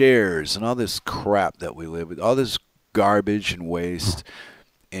shares and all this crap that we live with, all this garbage and waste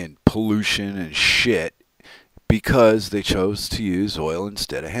and pollution and shit because they chose to use oil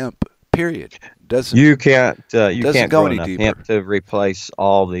instead of hemp. Period. Doesn't You can't go grow any enough deeper. hemp to replace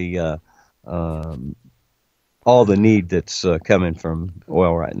um, all the need that's coming from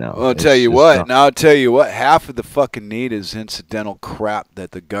oil right now. Well, I'll tell It's you just what, not. and I'll tell you what, half of the fucking need is incidental crap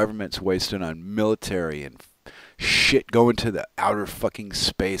that the government's wasting on military and shit going to the outer fucking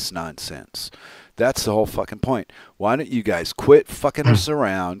space nonsense. That's the whole fucking point. Why don't you guys quit fucking us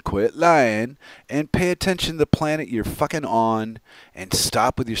around, quit lying, and pay attention to the planet you're fucking on and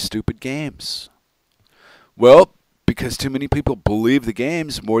stop with your stupid games? Well, because too many people believe the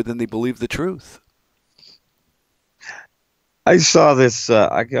games more than they believe the truth. I saw this.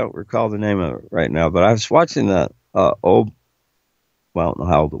 I can't recall the name of it right now, but I was watching the old. Well, I don't know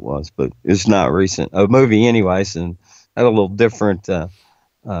how old it was, but it's not recent. A movie, anyways, and had a little different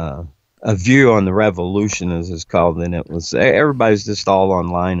a view on the revolution, as it's called. And it was everybody's just all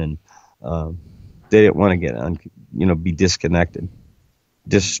online, and they didn't want to be disconnected,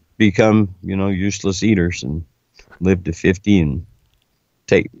 just become useless eaters and live to 50 and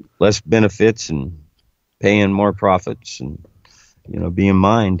take less benefits and paying more profits and being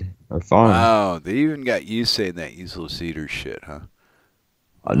mined or farmed. Wow, they even got you saying that useless eater shit, huh?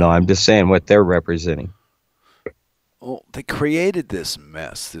 No, I'm just saying what they're representing. Well, they created this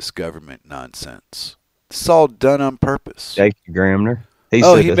mess, this government nonsense. It's all done on purpose. Thank you, Gramner. He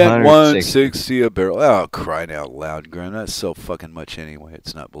Oh, said he meant 160. 160 a barrel. Oh, crying out loud, Graham. That's so fucking much anyway.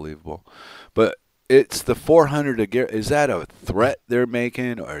 It's not believable. But it's the 400 a garrel. Is that a threat they're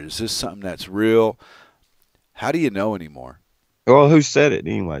making, or is this something that's real? How do you know anymore? Well, who said it,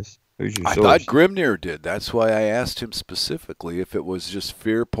 anyways? Who's your I thought source? Grimnir did. That's why I asked him specifically if it was just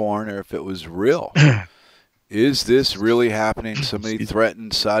fear porn or if it was real. Is this really happening? Somebody Excuse me.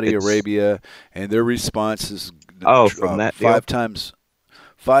 threatened Saudi It's Arabia, and their response is from that deal.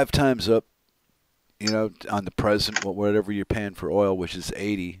 five times up. On the present, whatever you're paying for oil, which is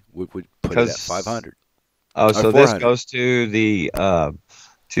 80, would put it at Because 500 or so this 400. goes to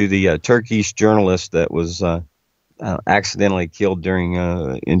the Turkish journalist that was accidentally killed during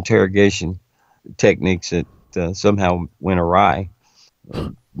interrogation techniques that somehow went awry.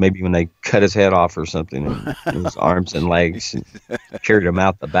 Maybe when they cut his head off or something, and his arms and legs, and carried him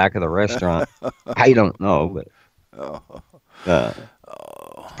out the back of the restaurant. I don't know, but Oh, uh,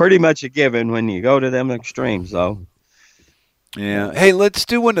 oh. pretty much a given when you go to them extremes, though. Yeah. Hey, let's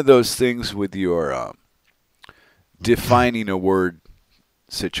do one of those things with your defining a word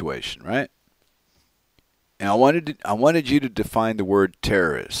situation, right? And I wanted you to define the word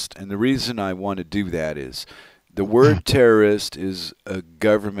terrorist. And the reason I want to do that is the word terrorist is a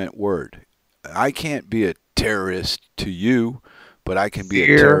government word. I can't be a terrorist to you, but I can be a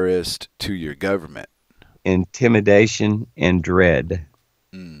Fear, terrorist to your government. intimidation, and dread.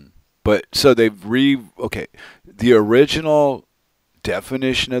 Mm. But so okay, the original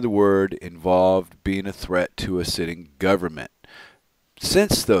definition of the word involved being a threat to a sitting government.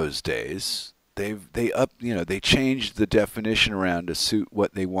 Since those days, they changed the definition around to suit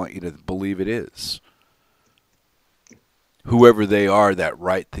what they want you to believe it is. Whoever they are that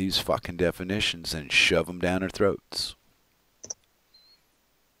write these fucking definitions and shove them down our throats.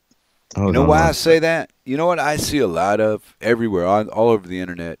 You Hold know on why I one say second. that? You know what I see a lot of everywhere, all over the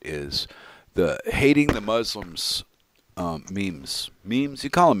internet, is the hating the Muslims memes. Memes, you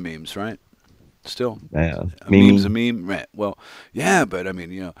call them memes, right? Still, a meme's a Mimi. meme, right? Well, yeah, but I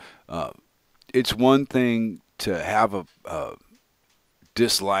mean, it's one thing to have a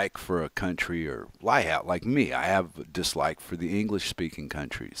dislike for a country, or like me, I have a dislike for the English-speaking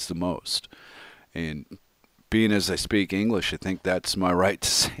countries the most, and being as I speak English, I think that's my right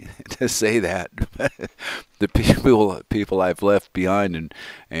to say that. The people I've left behind and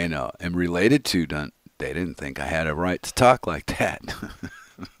am related to they didn't think I had a right to talk like that.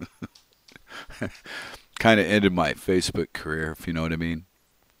 Kind of ended my Facebook career, if you know what I mean.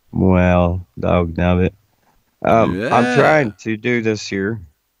 Well, dog nabbit. I'm Yeah. trying to do this here.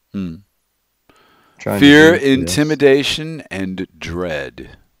 Hmm. Trying to Fear, do this. intimidation, and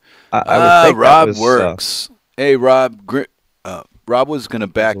dread. I would think that Rob was works. Hey, Rob. Rob was gonna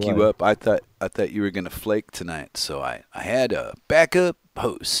was back you away. up. I thought you were gonna flake tonight, so I had a backup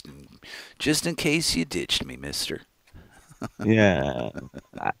host, just in case you ditched me, Mister. Yeah.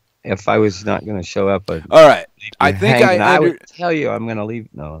 I, if I was not going to show up, I'd All right. leave I you think hanging. I would tell you I'm going to leave.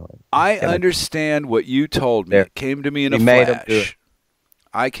 No, I can I? understand what you told me. There, It came to me in we a made them do it. flash.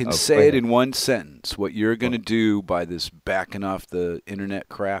 I can Oh, go say it ahead. in one sentence. What you're going to Well, do by this backing off the internet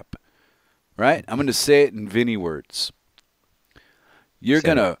crap, right? I'm going to say it in VinE words. You're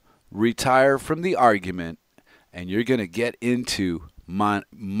going say to retire from the argument and you're going to get into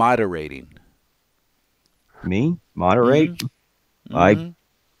moderating. me moderate. Mm-hmm. I Mm-hmm.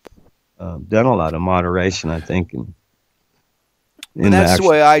 done a lot of moderation, I think, And in the that's the actual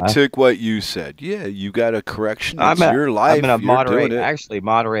way I class. took what you said. Yeah, you got a correction. I'm It's a, your I'm gonna life. You're doing moderate. it. Actually,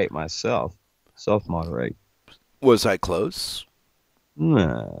 moderate myself. Self moderate. Was I close?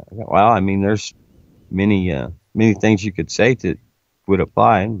 Well, I mean, there's many things you could say that would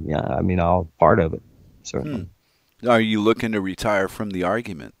apply. Yeah, I mean, all part of it, Hmm. certainly. Are you looking to retire from the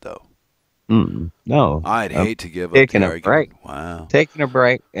argument, though? No, I'd I'm hate to give up taking the a break. argument. Wow. Taking a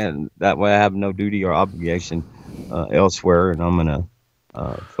break, and that way I have no duty or obligation elsewhere, and I'm gonna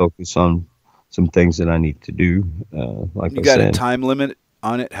focus on some things that I need to do. Like You I got a said, time limit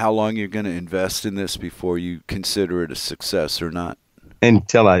on it? How long you're going to invest in this before you consider it a success or not?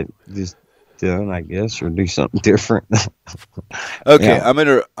 until I just done, I guess, or do something different. Okay, Yeah, I'm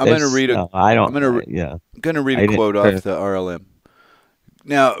gonna it's read a no, I I'm don't. gonna Yeah, gonna read a I didn't. quote off the RLM.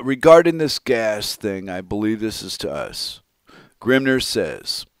 Now, regarding this gas thing, I believe this is to us. Grimner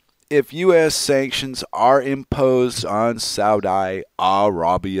says, if U.S. sanctions are imposed on Saudi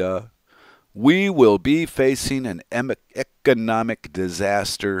Arabia, we will be facing an economic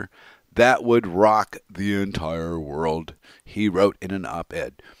disaster that would rock the entire world, he wrote in an op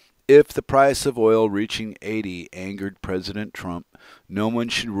ed. If the price of oil reaching 80 angered President Trump, no one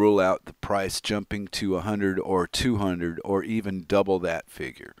should rule out the price jumping to 100 or 200 or even double that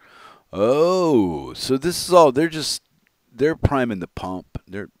figure. Oh, so this is all they're priming the pump.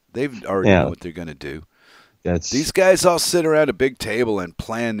 They've already know Yeah, what they're going to do. that's These guys all sit around a big table and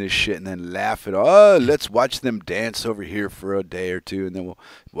plan this shit and then laugh at, oh, let's watch them dance over here for a day or two, and then we'll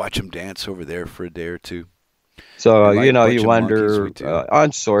watch them dance over there for a day or two. so. And like a You bunch of monkeys, we wonder do it.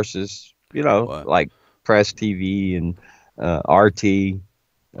 on sources. What? Like Press TV and RT,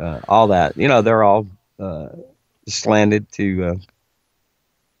 all that. They're all uh, slanted to.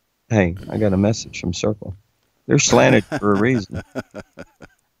 Hey, I got a message from Circle. They're slanted for a reason.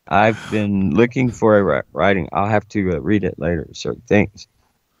 I've been looking for a writing. I'll have to read it later. Certain things.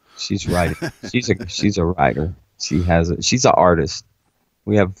 She's writing. She's a writer. She's an artist.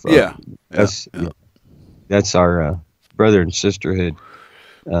 We have Yeah, yeah, that's yeah. that's our brother and sisterhood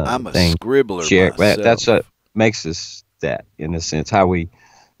I'm a thing. scribbler Share. That's what myself. makes us that in a sense how we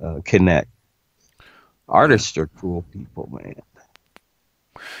connect. Yeah. Artists are cool people, man.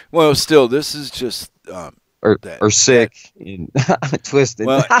 Well, still, this is just that Or that. sick and twisted.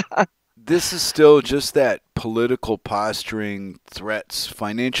 Well, this is still just that political posturing, threats,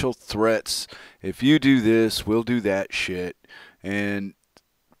 financial threats. If you do this, we'll do that shit, and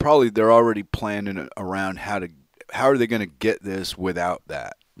probably they're already planning around how are they going to get this without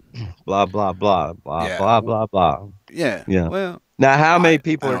that. Blah blah blah blah Yeah, blah blah blah. yeah. Yeah. Well, Now, how many I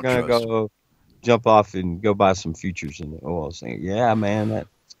people are don't gonna trust them. go jump off and go buy some futures in the oil? Saying, "Yeah, man, that's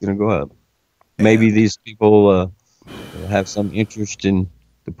gonna go up." Maybe And these people have some interest in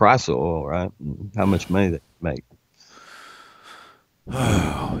the price of oil, right? And how much money they make.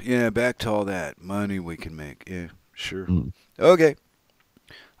 yeah, back to all that money we can make. Yeah, sure. Mm. Okay.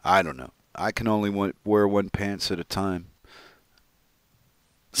 I don't know. I can only wear one pants at a time,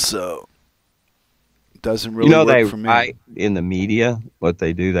 so it doesn't really They work for me. write in the media. What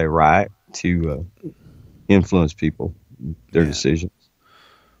they do, they write to influence people, their Yeah. decisions.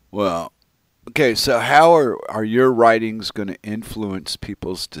 Well, okay. So how are your writings going to influence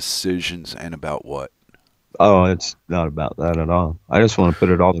people's decisions and about what? Oh, it's not about that at all. I just want to put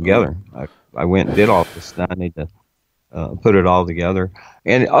it all Oh. together. I went and did all this. Now I need to put it all together.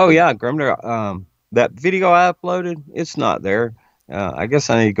 And oh Hmm. yeah, Grimner, that video I uploaded, it's not there. I guess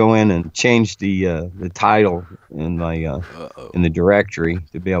I need to go in and change the title in my Uh oh. in the directory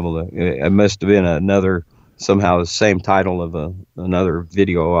to be able to. It must have been another somehow the same title of another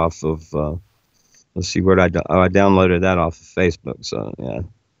video off of. Let's see where I downloaded that off of Facebook. So yeah.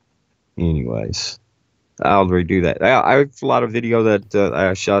 Anyways, I'll redo that. I have a lot of video that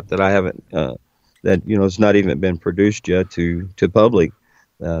I shot that I haven't that it's not even been produced yet to public.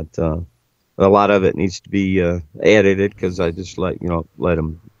 That a lot of it needs to be edited because I just let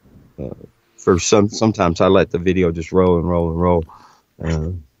them uh, for sometimes I let the video just roll and roll and roll.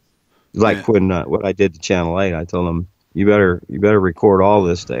 Uh, Yeah. like when what I did to Channel 8, I told them you better record all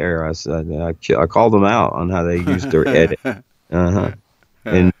this to air. I said I called them out on how they used their edit. Uh huh.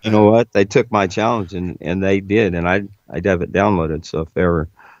 And you know what? They took my challenge, and they did, and I'd have it downloaded. So if it ever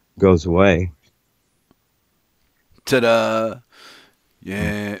goes away, Ta-da!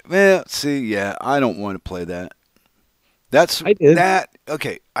 Yeah. Well, see, yeah, I don't want to play that. That's I did. that.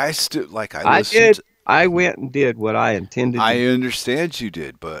 Okay, I still like. I I listened. did. I went and did what I intended to. I understand you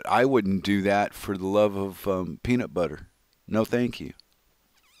did, but I wouldn't do that for the love of peanut butter. No, thank you.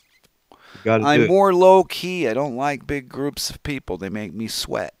 You got to I'm do it. more low key. I don't like big groups of people. They make me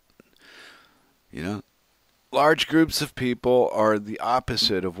sweat. You know, large groups of people are the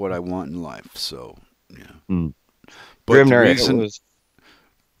opposite of what I want in life. So, yeah. Mm. But Grimner, it was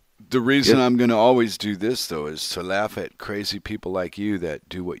the reason it, I'm going to always do this though is to laugh at crazy people like you that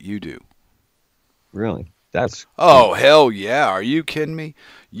do what you do. really. That's Oh, hell yeah. Are you kidding me?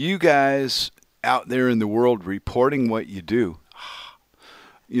 You guys out there in the world reporting what you do,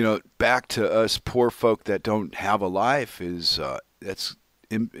 back to us poor folk that don't have a life is it's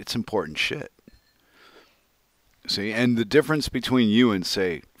important shit. See, and the difference between you and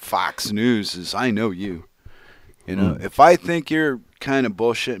say Fox News is I know you. mm. If I think you're kind of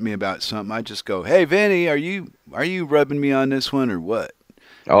bullshitting me about something, I just go, "Hey, Vinny, are you rubbing me on this one or what?"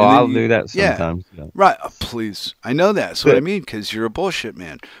 Oh, And then I'll you, do that yeah, sometimes. Yeah. right. Please, I know that's what I But mean because you're a bullshit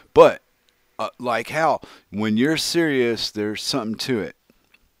man. But like Hal, when you're serious, there's something to it.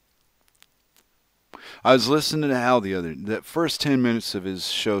 I was listening to Hal that first 10 minutes of his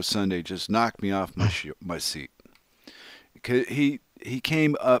show Sunday just knocked me off my seat. 'Cause he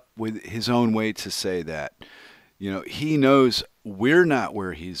came up with his own way to say that. He knows we're not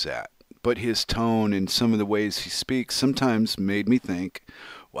where he's at, but his tone and some of the ways he speaks sometimes made me think,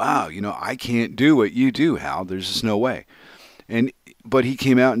 wow, I can't do what you do, Hal. There's just no way. And but he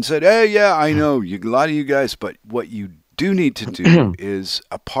came out and said, hey, yeah, I know a lot of you guys, but what you do need to do is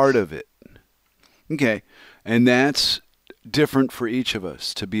a part of it. Okay, and that's different for each of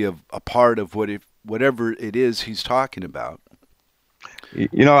us to be a part of whatever it is he's talking about.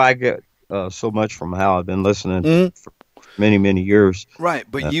 I get so much from how I've been listening Mm. for many, many years. Right,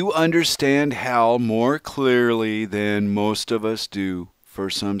 but Uh, you understand Hal more clearly than most of us do for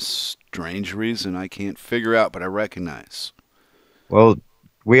some strange reason I can't figure out, but I recognize. well,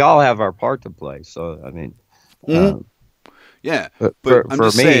 we all have our part to play. So I mean, Hmm. uh, Yeah, but but I'm for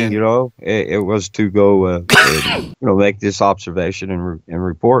just me, saying. it was to go and make this observation and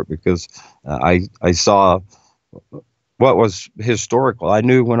report because I saw what was historical. I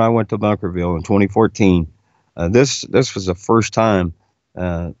knew when I went to Bunkerville in 2014. This was the first time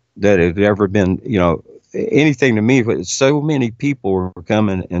that it had ever been, anything to me. But so many people were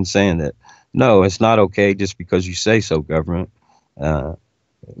coming and saying that no, it's not okay just because you say so, government. Uh,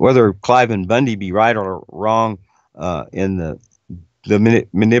 Whether Clive and Bundy be right or wrong in the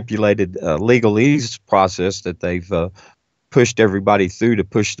manipulated legalese process that they've pushed everybody through to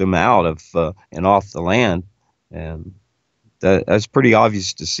push them out of and off the land, and that's pretty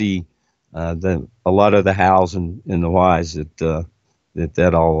obvious to see a lot of the hows and the whys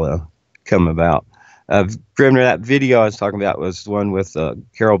that all come about. Grimner, that video I was talking about was the one with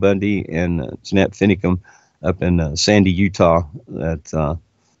Carol Bundy and Jeanette Finicum up in Sandy, Utah, that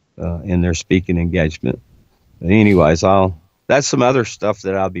in their speaking engagement. But anyways, I'll that's some other stuff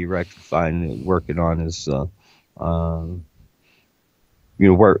that I'll be rectifying and working on is um,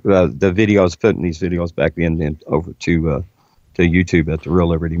 where the videos, putting these videos back in and over to YouTube at the Real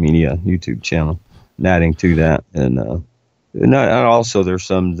Liberty Media YouTube channel, and adding to that, and also there's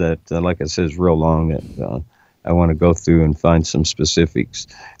some that, like I said, is real long that I want to go through and find some specifics,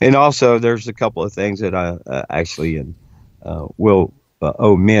 and also there's a couple of things that I actually will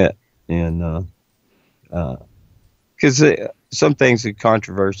omit and. Because some things in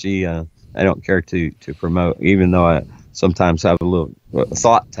controversy, I don't care to promote, even though I sometimes have a little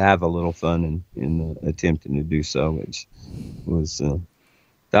thought to have a little fun in attempting to do so, which was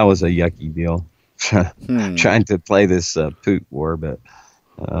that was a yucky deal, Hmm. trying to play this poot war, but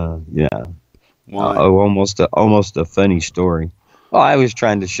yeah, Why? almost a funny story. Well, I was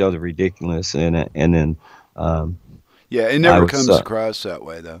trying to show the ridiculous in it, and then um, Yeah, it I never was comes across that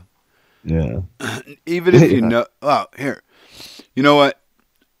way though. yeah. Even if you know, oh, here, you know what?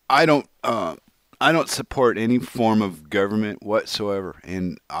 I don't, I don't support any form of government whatsoever,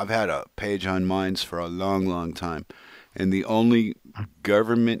 and I've had a page on mines for a long, long time, and the only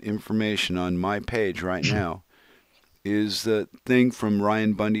government information on my page right now is the thing from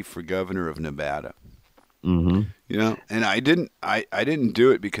Ryan Bundy for governor of Nevada. Hmm. And I didn't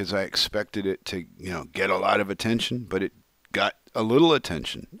do it because I expected it to, get a lot of attention, but it got a little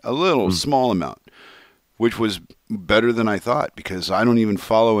attention, a little small amount, which was better than I thought because I don't even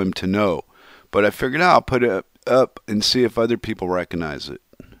follow him to know. But I figured out I'll put up and see if other people recognize it.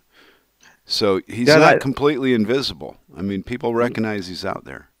 So he's Yeah, not that, completely invisible. I mean, people recognize he's out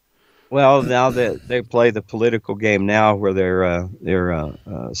there. well, now that they play the political game now, where they're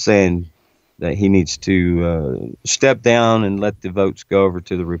saying that he needs to step down and let the votes go over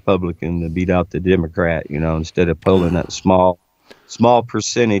to the Republican to beat out the Democrat. Instead of polling that small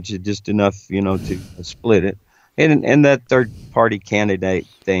percentage, just enough, to split it. And that third party candidate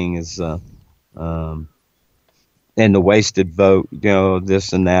thing is um, and the wasted vote,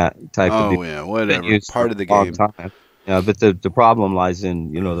 this and that type of deal. Oh yeah, Been whatever. used for Part of the a long game. time. But the problem lies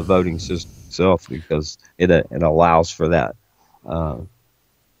in the voting system itself, because it allows for that uh,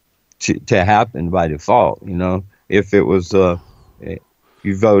 to happen by default. If it was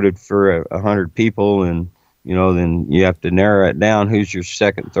you voted for 100 people, and then you have to narrow it down. Who's your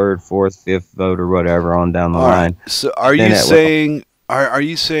second, third, fourth, fifth vote, or whatever on down the All right. line? So are Then you it will. saying are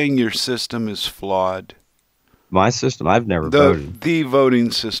you saying your system is flawed? My system. I've never The voted. the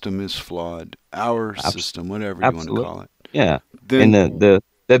voting system is flawed. Our Abs- system, whatever you want to Absolutely. call it. Yeah. And Then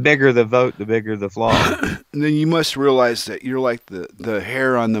the bigger the vote, the bigger the flaw. then you must realize that you're like the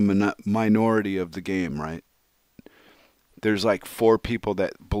hair on the minority of the game, right? There's like four people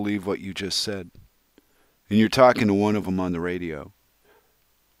that believe what you just said, and you're talking to one of them on the radio.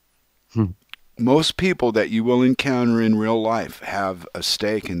 Hmm. Most people that you will encounter in real life have a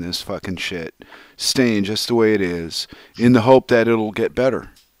stake in this fucking shit staying just the way it is, in the hope that it'll get better.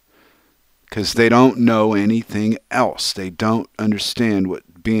 Because they don't know anything else. They don't understand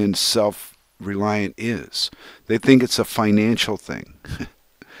what being self-reliant is. They think it's a financial thing.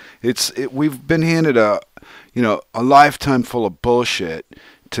 We've been handed a lifetime full of bullshit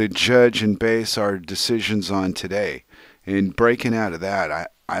to judge and base our decisions on today. And breaking out of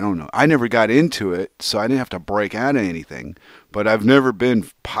that, I don't know. I never got into it, so I didn't have to break out of anything. But I've never been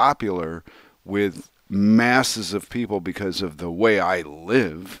popular with masses of people because of the way I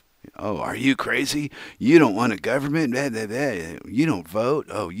live. Oh, are you crazy? You don't want a government? Blah, blah, blah. You don't vote?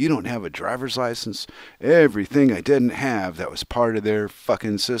 Oh, you don't have a driver's license? Everything I didn't have that was part of their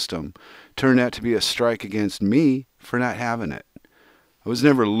fucking system turned out to be a strike against me for not having it. I was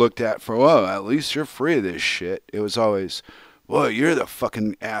never looked at for, oh, at least you're free of this shit. It was always, well, you're the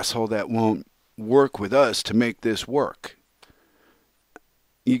fucking asshole that won't work with us to make this work.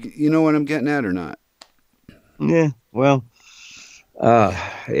 You know what I'm getting at or not? Yeah. Well,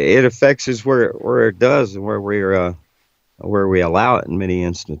 it affects us where it does, and where we allow it in many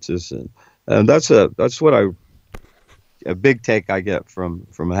instances. And that's what a big take I get from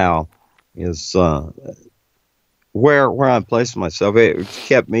Hal is where I'm placing myself. It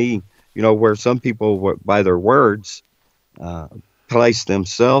kept me, where some people by their words uh, place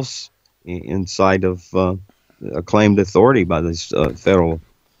themselves inside of acclaimed authority by these federal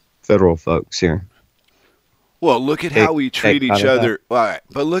folks here. Well, look at how we treat Take out each of that. other. All right,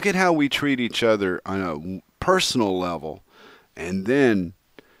 but look at how we treat each other on a personal level, and then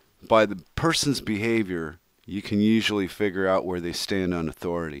by the person's behavior, you can usually figure out where they stand on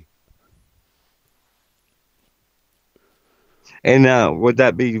authority. And would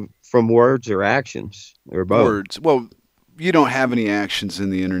that be from words or actions or both? Words. Well, you don't have any actions in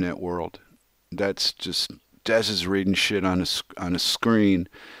the internet world. That's just reading shit on a screen,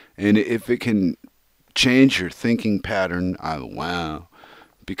 and if it can change your thinking pattern, wow,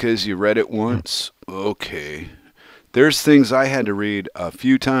 because you read it once, okay. There's things I had to read a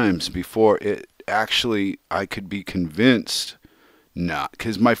few times before it actually I could be convinced. Nah,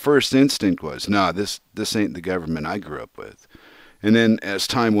 because my first instinct was, nah, this ain't the government I grew up with. And then as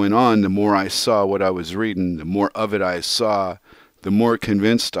time went on, the more I saw what I was reading, the more of it I saw, the more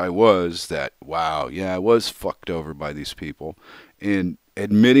convinced I was that, wow, yeah, I was fucked over by these people. And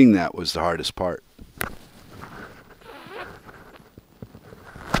admitting that was the hardest part.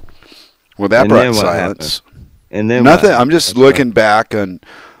 Well, that And brought then what happened? silence. And then what Nothing. I'm happened? just That's right. looking back on.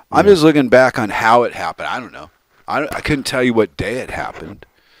 I'm Yeah. just looking back on how it happened. I don't know. I couldn't tell you what day it happened.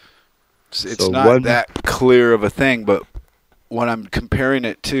 It's So not one. that clear of a thing. But what I'm comparing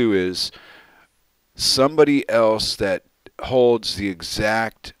it to is somebody else that holds the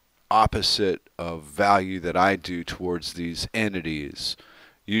exact opposite of value that I do towards these entities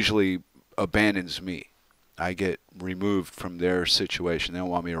usually abandons me. I get removed from their situation. They don't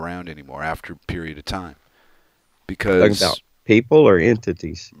want me around anymore after a period of time Talking about because people or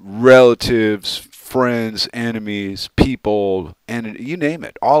entities. relatives, friends, enemies, people, and you name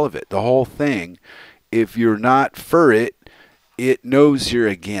it, all of it, the whole thing, if you're not for it, it knows you're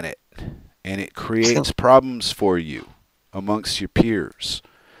against it, and it creates problems for you amongst your peers.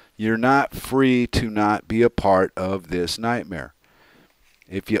 You're not free to not be a part of this nightmare.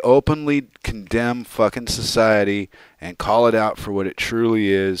 If you openly condemn fucking society and call it out for what it truly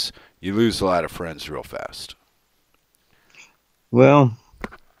is, you lose a lot of friends real fast. Well,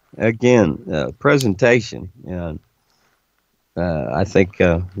 again, presentation. I think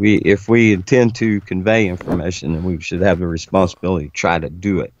if we intend to convey information, then we should have the responsibility to try to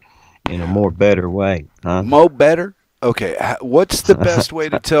do it in a Yeah. more better way, huh? Mo better? Okay, what's the best way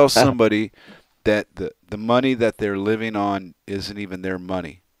to tell somebody that the money that they're living on isn't even their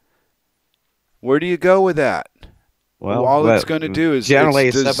money? Where do you go with that? All it's Well, going to do is it's generally,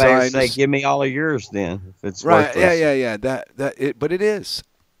 if somebody would designed say, to. "Give me all of yours," then if it's Right, yeah, worthless, yeah, yeah. But it is.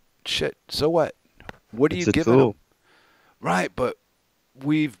 Shit. So what? What are you it's a giving them? tool. Right, but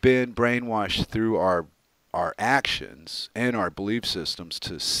we've been brainwashed through our actions and our belief systems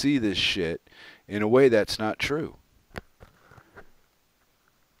to see this shit in a way that's not true.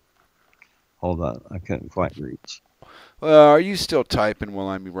 Hold on, I couldn't quite reach. Well, are you still typing while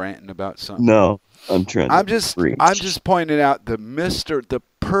I'm ranting about something? No, I'm trying to I'm reach. just pointing out the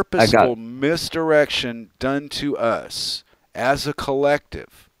I got purposeful misdirection done to us as a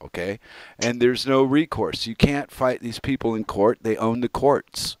collective, okay? And there's no recourse. You can't fight these people in court. They own the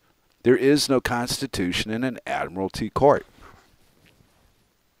courts. There is no constitution in an admiralty court.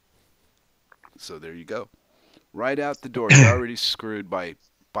 So there you go. Right out the door. You're already screwed by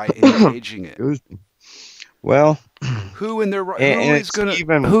engaging it. excuse me. Well, Who in their and who is gonna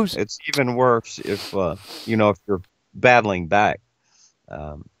who's it's even worse if if you're battling back,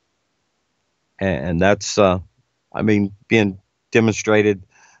 um, and that's I mean being demonstrated.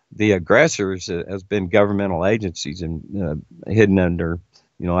 The aggressors has been governmental agencies and hidden under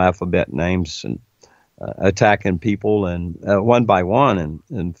alphabet names and attacking people and one by one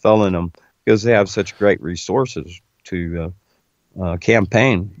and felling them because they have such great resources to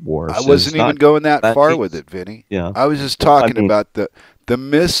campaign I wars. And wasn't it's even not going that that far with easy. it, Vinny. Yeah. I was just Well, I talking mean, about the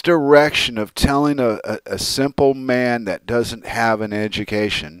misdirection of telling a simple man that doesn't have an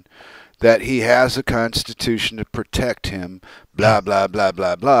education that he has a constitution to protect him, blah, blah, blah,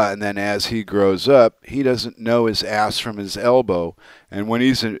 blah, blah. And then as he grows up, he doesn't know his ass from his elbow. And when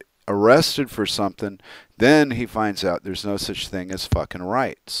he's arrested for something, then he finds out there's no such thing as fucking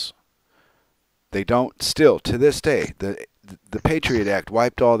rights. They don't still, to this day. The Patriot Act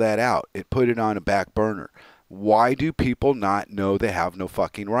wiped all that out. It put it on a back burner. Why do people not know they have no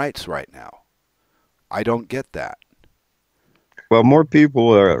fucking rights right now? I don't get that. well, more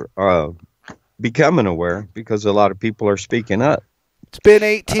people are becoming aware because a lot of people are speaking up. It's been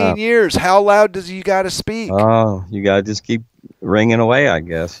Uh, 18 years. How loud does you got to speak? oh, you gotta just keep ringing away, I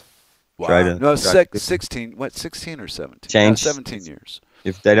guess. Try Wow. to No, try to get 16. What, 16 or 17? No, change. 17 years.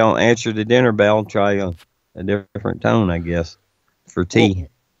 If they don't answer the dinner bell, try a different tone, I guess. For Well, tea,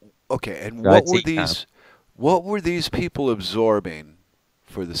 okay. And try tea time. what were these people absorbing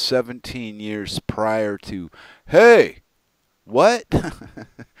for the 17 years prior to, hey, what?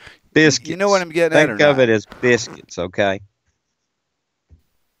 You know what Biscuits. I'm getting at or Think of not? it as biscuits, okay?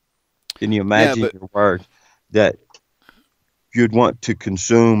 Can you Yeah, imagine but your word that you'd want to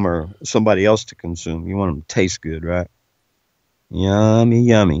consume or somebody else to consume? You want them to taste good, right? Yummy,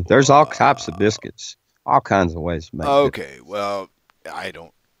 yummy. There's all types of biscuits, all kinds of ways to make biscuits. okay, well, I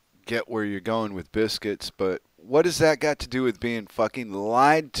don't get where you're going with biscuits, but what does that got to do with being fucking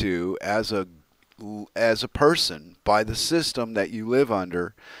lied to as a person by the system that you live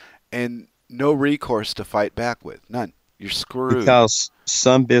under and no recourse to fight back with? None. You're screwed. Because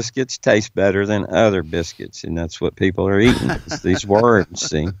some biscuits taste better than other biscuits, and that's what people are eating. It's these words,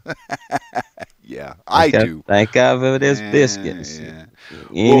 see? Yeah, I do. Think of it as Yeah, biscuits. yeah.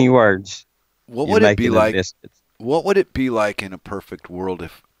 Any Well, words, what you're would it be making them like? biscuits. What would it be like in a perfect world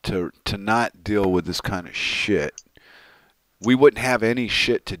if to not deal with this kind of shit? We wouldn't have any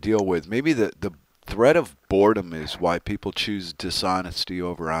shit to deal with. Maybe the threat of boredom is why people choose dishonesty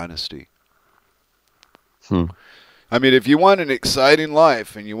over honesty. Hmm. I mean, if you want an exciting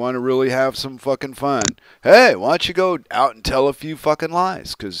life and you want to really have some fucking fun, hey, why don't you go out and tell a few fucking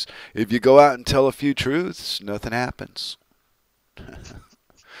lies? Because if you go out and tell a few truths, nothing happens.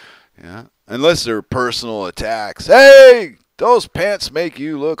 Yeah. Unless they're personal attacks. Hey, those pants make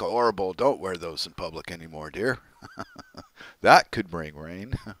you look horrible. Don't wear those in public anymore, dear. That could bring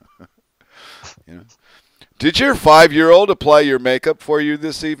rain. You know. Did your 5-year-old apply your makeup for you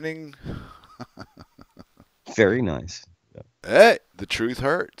this evening? Very nice. Hey, the truth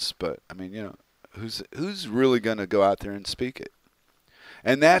hurts, but I mean, who's really gonna go out there and speak it?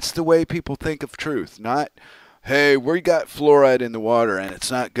 And that's the way people think of truth, not, hey, we got fluoride in the water and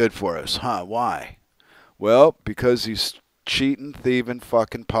it's not good for us, huh? Why? Well, because these cheating, thieving,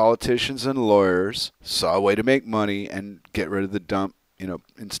 fucking politicians and lawyers saw a way to make money and get rid of the dump,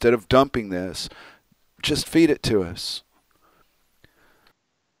 instead of dumping this, just feed it to us.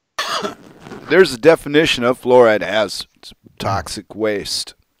 There's a definition of fluoride as toxic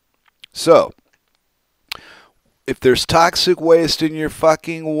waste. So, if there's toxic waste in your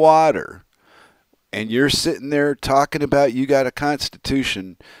fucking water, and you're sitting there talking about you got a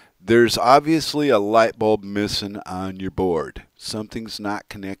constitution, there's obviously a light bulb missing on your board. Something's not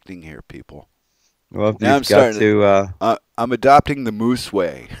connecting here, people. Well, Now you've got to. I'm adopting the moose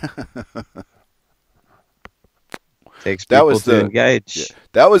way. Takes people That was to engage.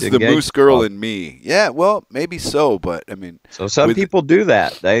 That was to the engage moose girl people. in me. Yeah, well, maybe so, but I mean, So some with- people do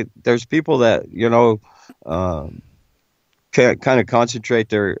that. There's people that um, kind of concentrate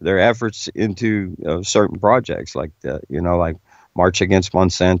their efforts into certain projects, like like March Against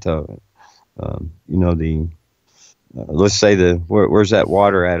Monsanto. The let's say where's that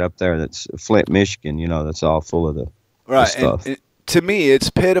water at up there? That's Flint, Michigan. That's all full of the right. stuff. And to me, it's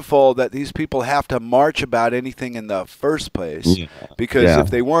pitiful that these people have to march about anything in the first place, Yeah. because Yeah. if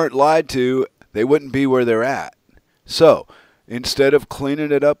they weren't lied to, they wouldn't be where they're at. So instead of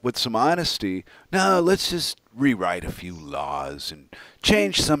cleaning it up with some honesty, no, let's just rewrite a few laws and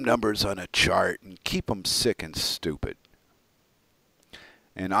change some numbers on a chart and keep them sick and stupid.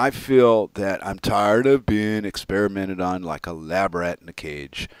 And I feel that I'm tired of being experimented on like a lab rat in a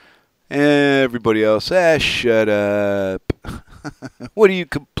cage. Everybody else, shut up. What are you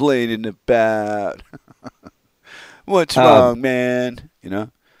complaining about? What's wrong, man?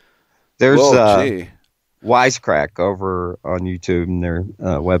 There's Whoa, gee. Wisecrack over on YouTube and their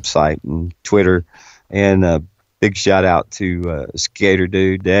website and Twitter, and big shout out to Skater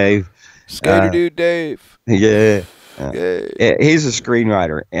Dude Dave. Skater Dude Dave. Yeah. Yay. He's a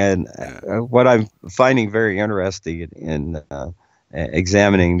screenwriter, and what I'm finding very interesting in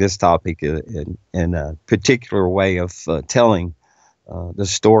examining this topic in a particular way of telling the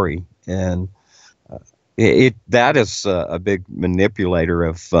story, and that is a big manipulator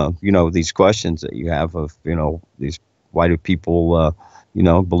of these questions that you have of these, why do people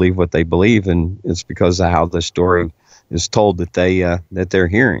believe what they believe, and it's because of how the story is told that they're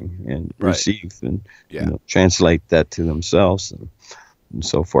hearing and receive and translate that to themselves and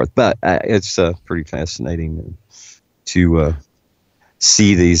so forth. But it's pretty fascinating to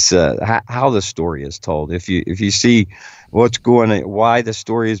see these how the story is told. If you see why the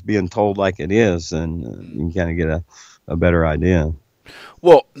story is being told like it is, and you can kind of get a better idea.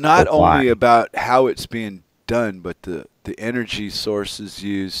 Well, not only about how it's being done, but the energy sources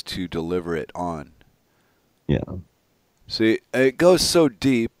used to deliver it on. Yeah. See, it goes so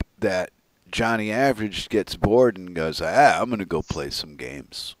deep that Johnny Average gets bored and goes, I'm going to go play some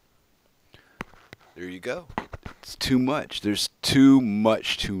games. There you go. It's too much. There's too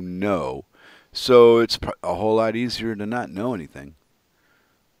much to know. So it's a whole lot easier to not know anything.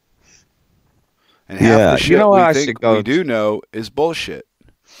 And half the shit we think we do know is bullshit.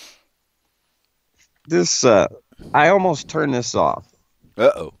 This, I almost turned this off.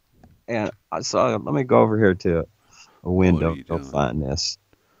 Uh-oh. And I saw, let me go over here to a window. Go doing? find this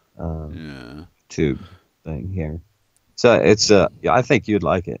tube thing here. So it's I think you'd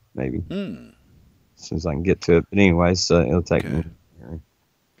like it, maybe. As soon as I can get to it. But anyways, it'll take me.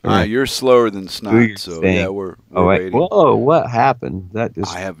 You're slower than Snot, so yeah, we're waiting. Whoa, what happened?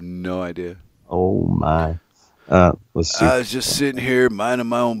 I have no idea. Oh my. Let's see. I was just sitting here minding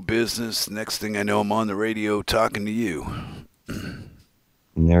my own business. Next thing I know, I'm on the radio talking to you. And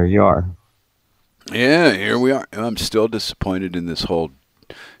there you are. Yeah, here we are. I'm still disappointed in the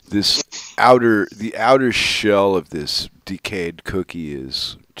outer shell of this decayed cookie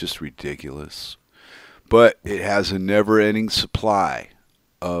is just ridiculous. But it has a never-ending supply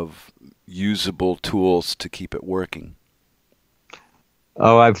of usable tools to keep it working.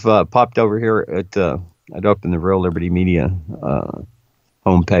 Oh, I've popped over here at I'd opened the Real Liberty Media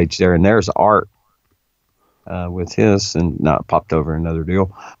homepage there, and there's art with his, and not popped over another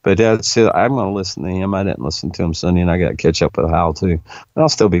deal. But that's it. I'm going to listen to him. I didn't listen to him Sunday, and I got to catch up with Hal too. But I'll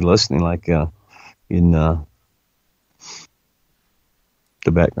still be listening, like in the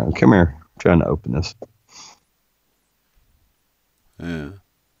background. Come here, I'm trying to open this. Yeah.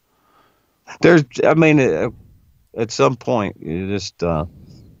 At some point, you just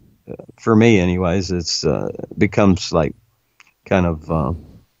for me, anyways, it's becomes like kind of I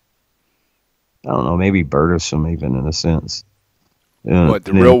don't know, maybe burdensome even in a sense. What,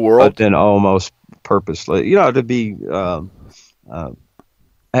 the real world? But then almost purposely, to be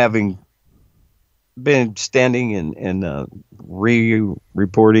having been standing and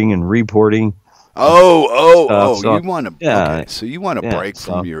reporting and reporting. So, you want to? Okay, so you want to break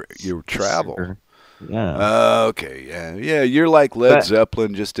from your travel. Sure. Yeah, Okay, yeah, yeah. You're like Led but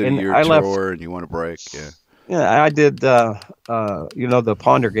Zeppelin, just did a and year I left. tour, and you want a break. Yeah. Yeah, I did. The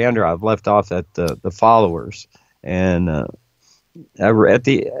Ponder Gander. I've left off at the followers, and at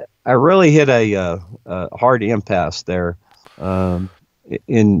the I really hit a hard impasse there, um,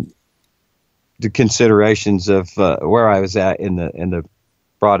 in the considerations of where I was at in the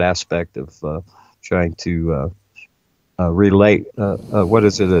broad aspect of trying to relate what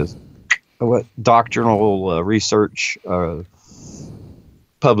is it is what doctrinal research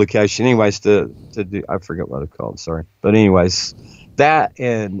publication. Anyways, to do I forget what it's called. Sorry, but anyways, that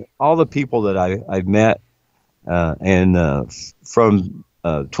and all the people that I've met and from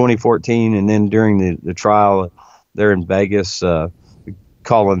 2014 and then during the trial there in Vegas,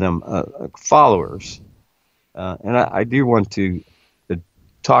 calling them followers. And I do want to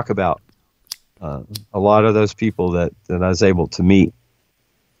talk about a lot of those people that I was able to meet.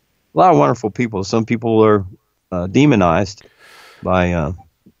 A lot of wonderful people. Some people are demonized by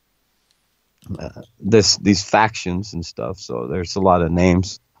these factions and stuff. So there's a lot of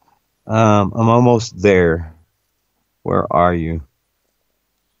names. I'm almost there. Where are you?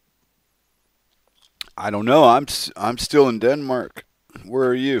 I don't know. I'm still in Denmark. Where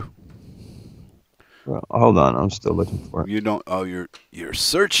are you? Well, hold on, I'm still looking for it. You don't. Oh, you're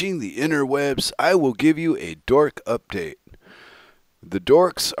searching the interwebs. I will give you a dork update. The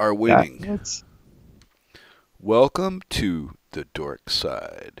dorks are Yeah, winning. it's Welcome to the dork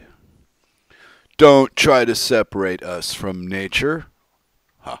side. Don't try to separate us from nature.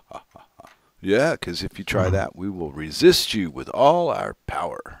 Ha ha ha. Yeah, because if you try that, we will resist you with all our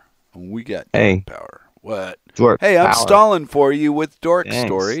power. And we got dork hey, power. What? Dwarf Hey, I'm Power. stalling for you with dork Thanks.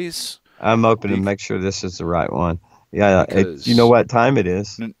 stories. I'm open to Be- make sure this is the right one. Yeah, you know because what time it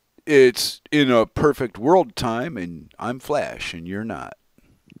is? it's in a perfect world time, and I'm Flash, and you're not.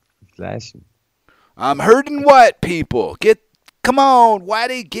 Flashing. I'm hurting white people. Come on,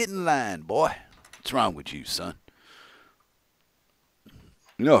 Whitey, get in line, boy. What's wrong with you, son?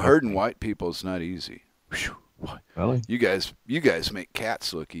 You know, herding Okay. white people is not easy. Whew. Really? You guys make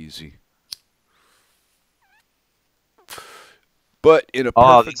cats look easy. But in a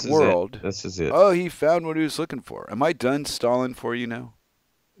Oh, perfect this is it. world, This is it. oh, he found what he was looking for. Am I done stalling for you now?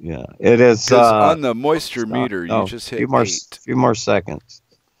 Yeah, it is. Because on the moisture It's not. meter, you No, just hit 8. few more seconds.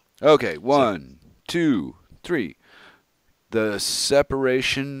 Okay, So 1, 2, 3. The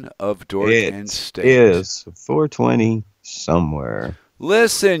separation of dork and it state. is 4:20 somewhere.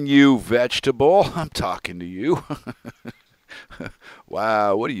 Listen, you vegetable. I'm talking to you.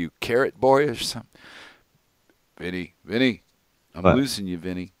 Wow, what are you, carrot boy or something? Vinny, I'm But losing you,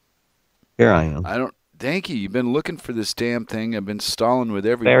 Vinny. here I am. I don't. Thank you. You've been looking for this damn thing. I've been stalling with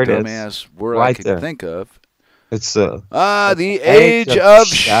every There it is, dumbass word I right could there. think of. It's Ah, the the age age of of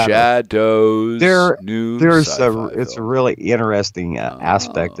shadow. shadows. There, New there's sci-fi it's a film. really interesting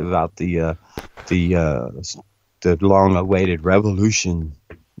aspect Oh, about the the long-awaited revolution.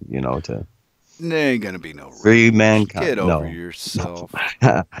 You know, to there ain't gonna be no free revolution. mankind. Get over No, yourself.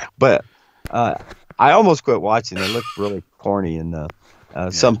 but uh, I almost quit watching. It looked really corny, and Yeah.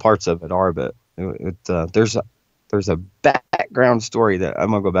 some parts of it are. But there's a background story that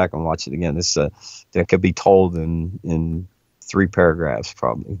I'm gonna go back and watch it again. This that could be told in 3 paragraphs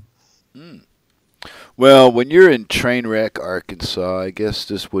probably. Hmm. Well, when you're in Trainwreck, Arkansas, I guess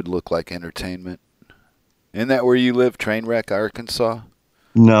this would look like entertainment. Isn't that where you live, Trainwreck, Arkansas?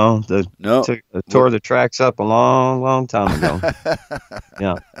 No, No. tore What? the tracks up a long time ago.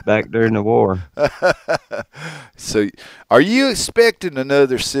 Yeah, back during the war. So, are you expecting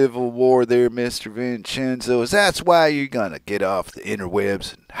another civil war there, Mr. Vincenzo? Is that's why you're gonna get off the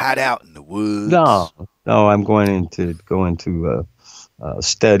interwebs and hide out in the No, woods? no, I'm going to go into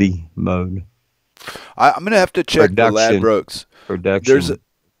study mode, I'm gonna have to check the production, Ladbrokes. There's a production.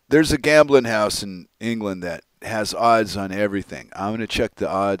 there's a gambling house in England that has odds on everything. I'm gonna check the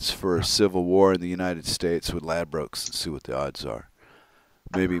odds for a civil war in the United States with Ladbrokes and see what the odds are.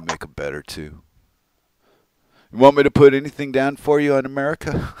 Maybe make a bet or two. You want me to put anything down for you on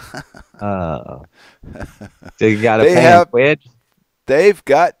America? Uh, they got to they pay in have quid. they've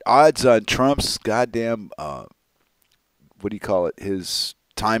got odds on Trump's goddamn what do you call it? His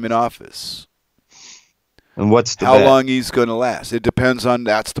time in office. And what's the How bet? long he's going to last. It depends on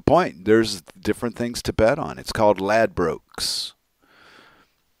that's the point. There's different things to bet on. It's called Ladbrokes.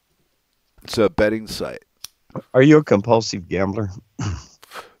 It's a betting site. Are you a compulsive gambler?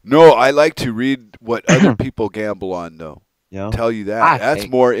 No, I like to read what other people gamble on though. You know, Tell you that. I That's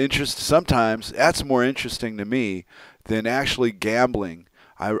hate. more interest sometimes that's more interesting to me than actually gambling.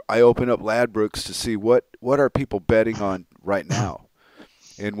 I open up Ladbrokes to see what are people betting on right now.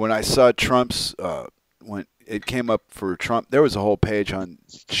 And when I saw Trump's, when it came up for Trump, there was a whole page on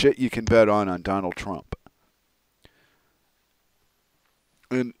shit you can bet on Donald Trump.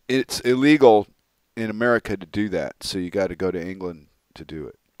 And it's illegal in America to do that, so you got to go to England to do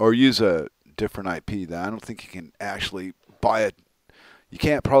it, or use a different IP. That I don't think you can actually buy it. You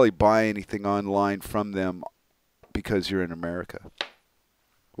can't probably buy anything online from them because you're in America.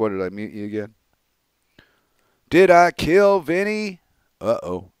 What did I mute you again? Did I kill VinE?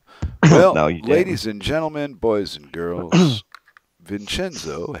 Uh-oh. Well, No, you didn't. ladies and gentlemen, boys and girls,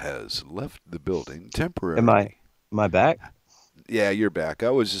 Vincenzo has left the building temporarily. Am I back? Yeah, you're back. I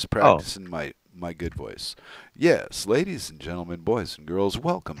was just practicing my good voice. Yes, ladies and gentlemen, boys and girls,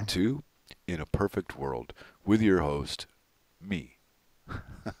 welcome to In a Perfect World with your host, me.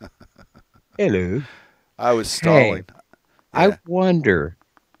 Hello. I was stalling. Hey, I wonder,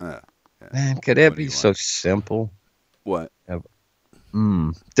 Yeah. man, could that What do be you so want? simple? What?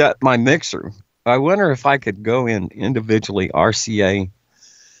 That my mixer. I wonder if I could go in individually RCA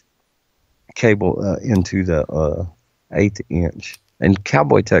cable into the 1/8 inch. And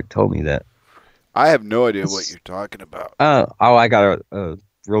Cowboy Tech told me that. I have no idea what you're talking about. I got a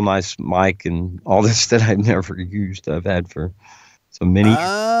real nice mic and all this that I've never used. I've had for so many.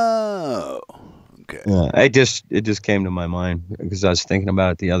 Oh, okay. It just came to my mind because I was thinking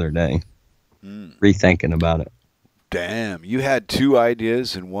about it the other day, rethinking about it. Damn, you had two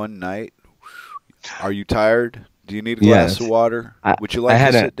ideas in one night. Are you tired? Do you need a glass of water? Would you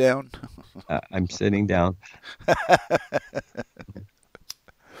like to sit down? I'm sitting down.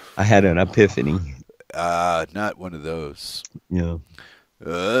 I had an epiphany. Not one of those. Yeah.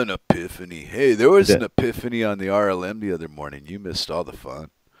 An epiphany. Hey, there was an epiphany on the RLM the other morning. You missed all the fun.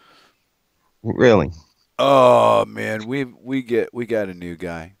 Really? Oh man, we got a new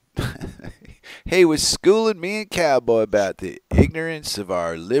guy. He was schooling me and Cowboy about the ignorance of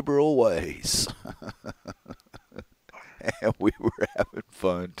our liberal ways. And we were having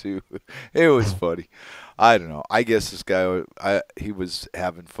fun too. It was funny. I don't know. I guess this guy, he was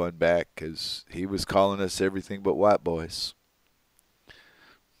having fun back because he was calling us everything but white boys.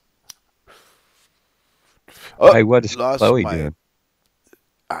 Oh, Hey, what is Chloe doing?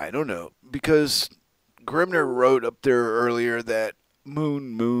 I don't know, because Grimner wrote up there earlier that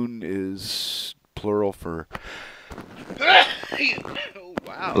moon is plural for oh,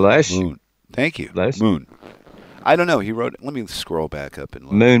 wow. Bless Moon. you. Thank you. Bless Moon. I don't know. He wrote it. Let me scroll back up and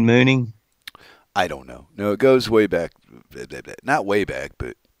look. Mooning? I don't know. No, it goes way back. Not way back,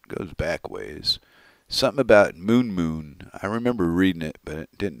 but goes back ways. Something about moon. I remember reading it, but I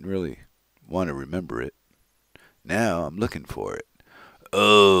didn't really want to remember it. Now I'm looking for it.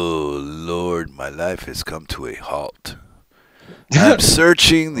 Oh, Lord, my life has come to a halt. I'm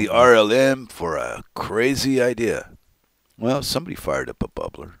searching the RLM for a crazy idea. Well, somebody fired up a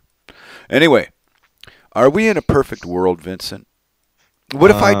bubbler. Anyway, are we in a perfect world, Vincent?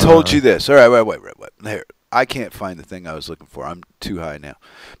 What if I told you this? All right, wait. Here, I can't find the thing I was looking for. I'm too high now.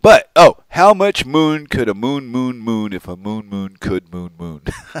 But, how much moon could a moon if a moon could moon?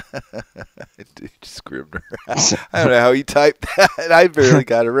 Dude, Scribner. I don't know how he typed that. I barely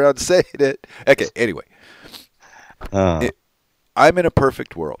got around to saying it. Okay, anyway. I'm in a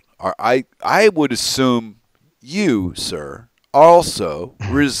perfect world. I would assume you, sir, also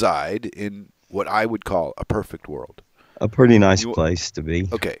reside in what I would call a perfect world. A pretty nice place to be.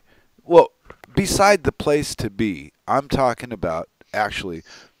 Okay. Well, beside the place to be, I'm talking about actually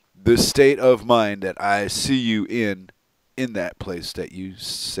the state of mind that I see you in that place that you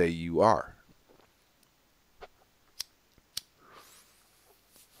say you are.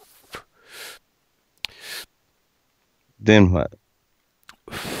 Then what?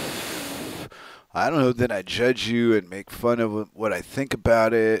 I don't know. Then I judge you and make fun of what I think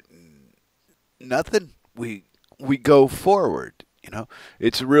about it. Nothing. We go forward.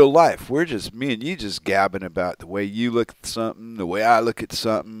 It's real life. We're just me and you just gabbing about the way you look at something, the way I look at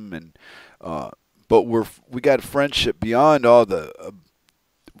something, and but we got a friendship beyond all the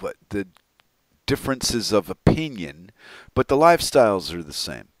the differences of opinion, but the lifestyles are the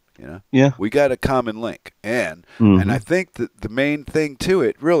same. Yeah. We got a common link, and I think that the main thing to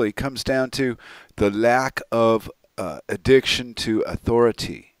it really comes down to the lack of addiction to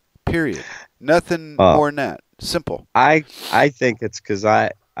authority. Period. Nothing more than that. Simple. I think it's because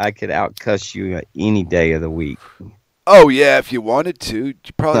I could outcuss you any day of the week. Oh yeah, if you wanted to,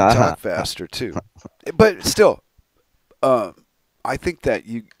 you'd probably talk faster too. But still, I think that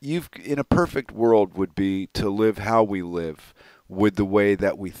you've in a perfect world would be to live how we live with the way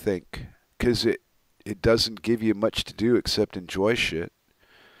that we think, because it doesn't give you much to do except enjoy shit.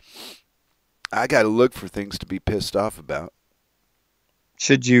 I got to look for things to be pissed off about.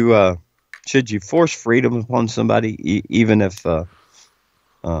 should you should you force freedom upon somebody,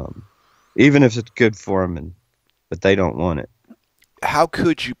 um, even if it's good for them, but they don't want it? How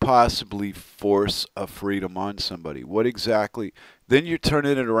could you possibly force a freedom on somebody? What exactly? Then you're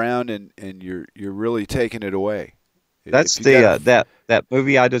turning it around and you're really taking it away. That's If you the got a that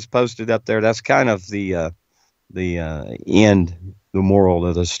movie I just posted up there. That's kind of the end, the moral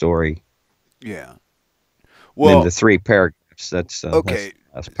of the story yeah. in Well, the three paragraphs. That's okay,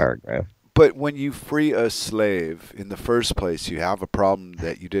 the last paragraph. but when you free a slave in the first place, you have a problem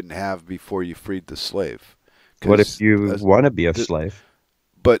that you didn't have before you freed the slave. What if Because, you want to be a slave?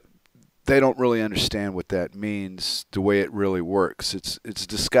 but they don't really understand what that means, the way it really works. It's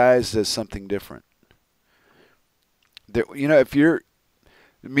disguised as something different. There, if you're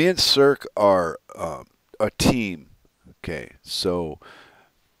me and Cirque are a team. Okay, so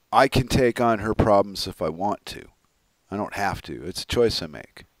I can take on her problems if I want to. I don't have to. It's a choice I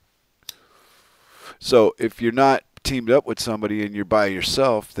make. So if you're not teamed up with somebody and you're by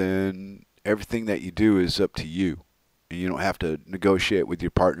yourself, then everything that you do is up to you, and you don't have to negotiate with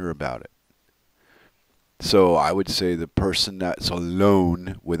your partner about it. So I would say the person that's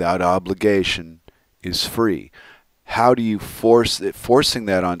alone without obligation is free. How do you force it? Forcing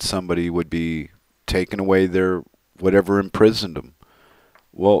that on somebody would be taking away their whatever imprisoned them.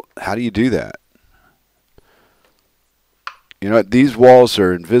 Well, how do you do that? These walls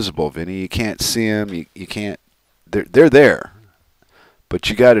are invisible, Vinny. You can't see them. You can't. They're there, but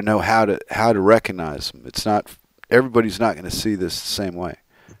you got to know how to recognize them. It's not everybody's not going to see this the same way.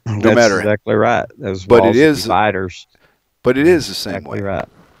 No That's matter, exactly right. Those but it walls of is, dividers. but it is the same Exactly way. right.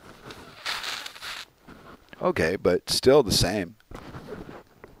 Okay, but still the same.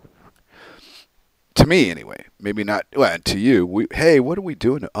 To me, anyway. Maybe not. Well, to you. Hey, what are we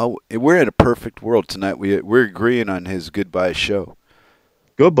doing? Oh, we're in a perfect world tonight. We're agreeing on his goodbye show.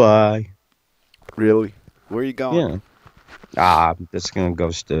 Goodbye. Really? Where are you going? Yeah. I'm just gonna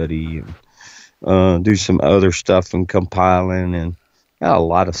go study and do some other stuff and compiling, and got a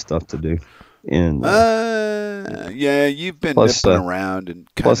lot of stuff to do. And Yeah, you've been plus, nipping around and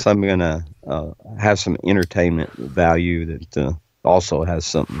kind plus of. I'm gonna have some entertainment value that also has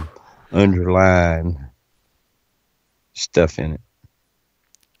something underlying stuff in it.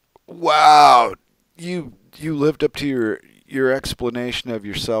 Wow, you lived up to your explanation of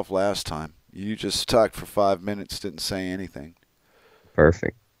yourself last time. You just talked for 5 minutes, didn't say anything.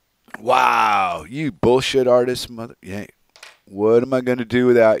 Perfect. Wow, you bullshit artist, mother. Yeah, what am I going to do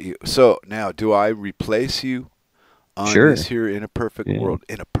without you? So now, do I replace you on Sure. this here in a perfect Yeah. world?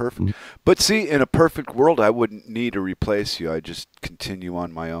 But see, in a perfect world, I wouldn't need to replace you. I just continue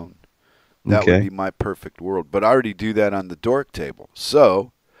on my own. That would Okay. be my perfect world. But I already do that on the dork table.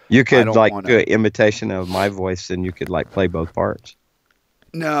 So You I could don't like want do to. an imitation of my voice, and you could like play both parts.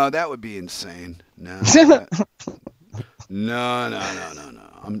 No, that would be insane. No, no, no, no, no,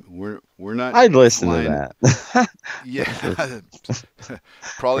 no. We're not I'd listen to flying. that. Yeah,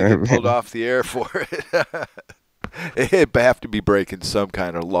 probably get pulled off the air for it. It'd have to be breaking some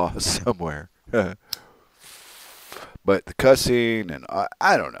kind of law somewhere. But the cussing and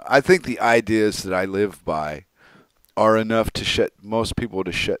I don't know. I think the ideas that I live by are enough to shut most people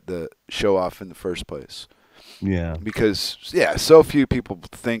to shut the show off in the first place. Yeah. Because yeah, so few people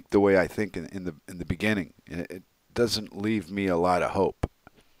think the way I think in the beginning. It doesn't leave me a lot of hope.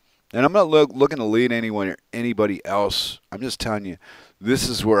 And I'm not looking to lead anyone or anybody else. I'm just telling you, this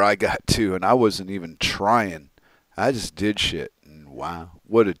is where I got to, and I wasn't even trying. I just did shit, and wow,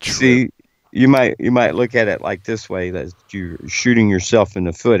 what a trip! See, you might look at it like this way, that you're shooting yourself in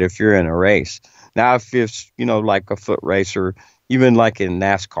the foot if you're in a race. Now, if it's like a foot race, or even like in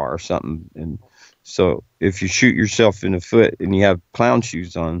NASCAR or something, and so if you shoot yourself in the foot and you have clown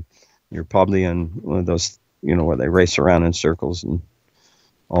shoes on, you're probably on one of those where they race around in circles and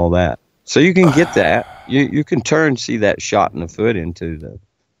all that. So you can get that. You can see that shot in the foot into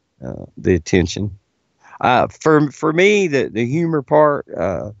the attention. For me, the humor part,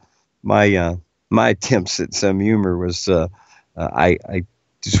 my my attempts at some humor was I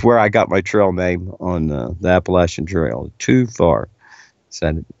just where I got my trail name on the Appalachian Trail. Too far.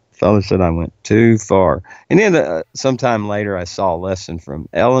 Said Fella said I went too far. And then sometime later, I saw a lesson from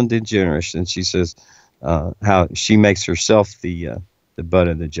Ellen DeGeneres, and she says how she makes herself the butt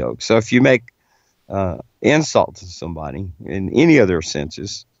of the joke. So if you make insult to somebody in any other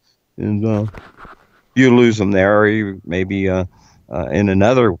senses, and you lose them there, or you maybe in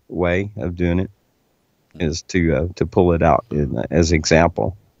another way of doing it is to pull it out as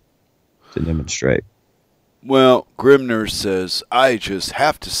example to demonstrate. Well, Grimner says, I just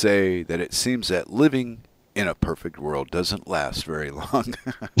have to say that it seems that living in a perfect world doesn't last very long.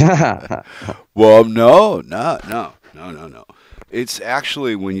 Well, no. It's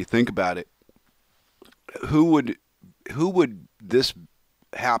actually, when you think about it, who would this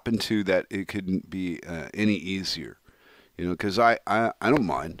happen to that it couldn't be any easier? You know, because I don't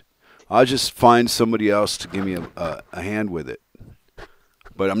mind. I'll just find somebody else to give me a hand with it.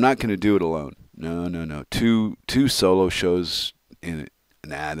 But I'm not going to do it alone. No. Two solo shows in it.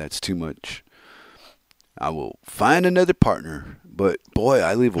 Nah, that's too much. I will find another partner. But boy,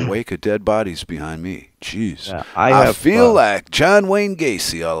 I leave a wake of dead bodies behind me. Jeez. Yeah, I feel like John Wayne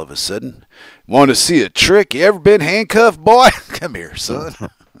Gacy all of a sudden. Want to see a trick? You ever been handcuffed, boy? Come here, son.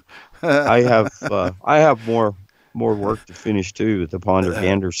 I have more work to finish too with the Ponder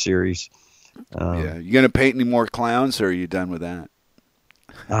Gander series. Yeah, you gonna paint any more clowns, or are you done with that?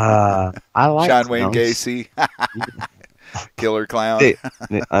 I like John clowns. Wayne Gacy, killer clown.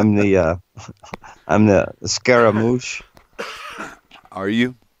 I'm the Scaramouche. Are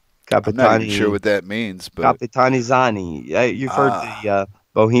you? Capitani, I'm not even sure what that means, but Capitanizani. You've heard the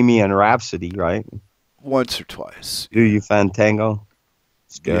Bohemian Rhapsody, right? Once or twice. Do you Fantango?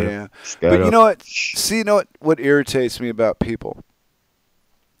 Yeah. But you know what? See, you know what irritates me about people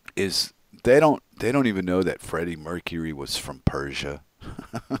is they don't even know that Freddie Mercury was from Persia.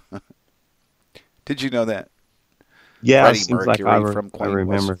 Did you know that? Yeah, Freddie it seems Mercury like I from Queen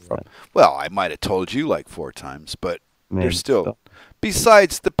remember was from. that. Well, I might have told you like 4 times, but Man, there's still.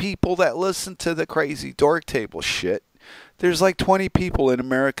 Besides the people that listen to the crazy dork table shit, there's like 20 people in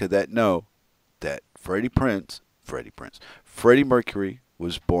America that know that Freddie Mercury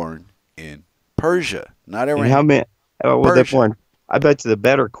was born in Persia, not Iran. And how many? Well, Persia. born. I bet you the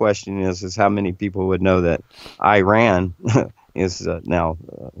better question is how many people would know that Iran is now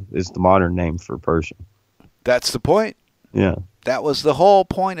is the modern name for Persia. That's the point. Yeah. That was the whole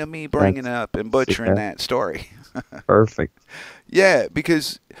point of me bringing up and butchering that story. Perfect. Yeah,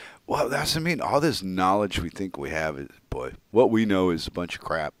 because, well, that's what I mean. All this knowledge we think we have is, boy, what we know is a bunch of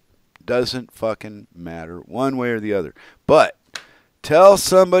crap. Doesn't fucking matter one way or the other. But tell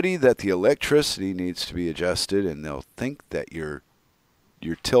somebody that the electricity needs to be adjusted, and they'll think that your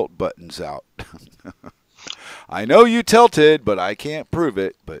tilt button's out. I know you tilted, but I can't prove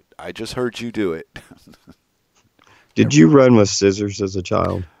it. But I just heard you do it. Did you run with scissors as a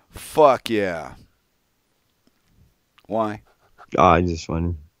child? Fuck yeah. Why? I just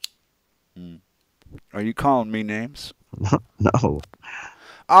wondered. Are you calling me names? No.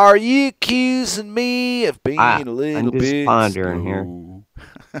 Are you accusing me of being a little I'm just bit pondering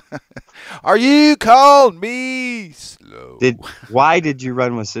slow? Are you calling me slow? Why did you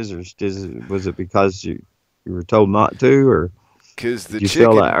run with scissors? Was it because you were told not to, or because the did you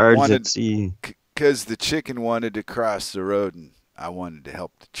chicken feel that urgency? Because the chicken wanted to cross the road, and I wanted to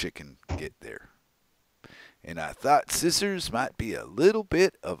help the chicken get there. And I thought scissors might be a little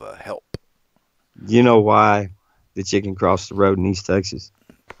bit of a help. You know why the chicken crossed the road in East Texas?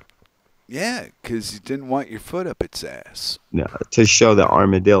 Yeah, because you didn't want your foot up its ass. No, to show the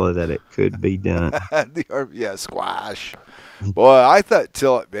armadillo that it could be done. Yeah, squash. Boy, I thought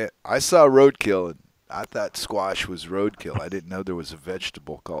I saw roadkill, and I thought squash was roadkill. I didn't know there was a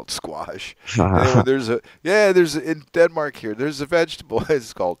vegetable called squash. Anyway, there's in Denmark here. There's a vegetable.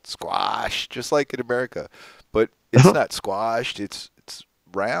 It's called squash, just like in America, but it's not squashed. It's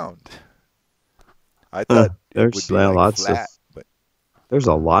round. I thought it would be like flat. There's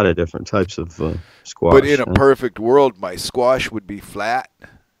a lot of different types of squash. But in a perfect world, my squash would be flat.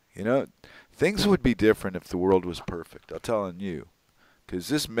 You know, things would be different if the world was perfect. I'm telling you. Because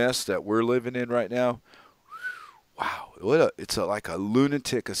this mess that we're living in right now, wow, it's like a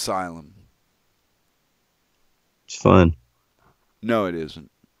lunatic asylum. It's fun. No, it isn't.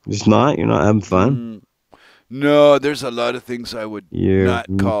 It's not? You're not having fun? No, there's a lot of things I would not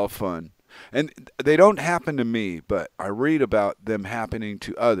call fun. And they don't happen to me, but I read about them happening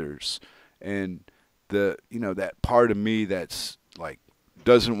to others. And that part of me that's like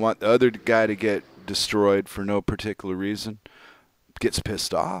doesn't want the other guy to get destroyed for no particular reason gets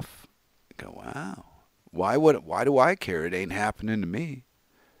pissed off. I go, wow. Why do I care? It ain't happening to me.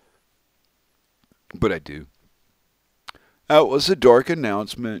 But I do. It was a dork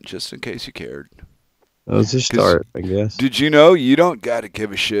announcement, just in case you cared. That was a start, I guess. Did you know you don't got to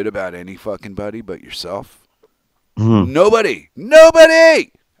give a shit about any fucking buddy but yourself? Mm-hmm.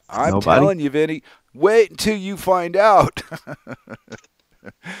 Nobody! I'm telling you, Vinny, wait until you find out.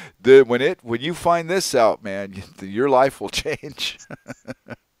 When you find this out, man, your life will change.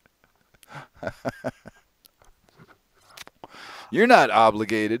 You're not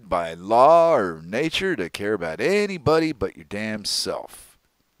obligated by law or nature to care about anybody but your damn self.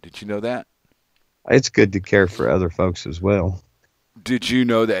 Did you know that? it's good to care for other folks as well. Did you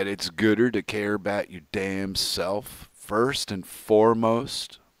know that it's gooder to care about your damn self first and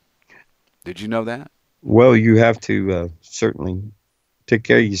foremost? Did you know that? Well, you have to certainly take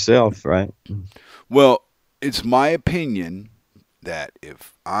care of yourself, right? Well, it's my opinion that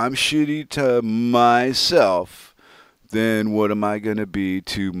if I'm shitty to myself, then what am I going to be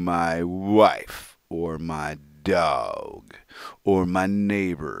to my wife or my dog or my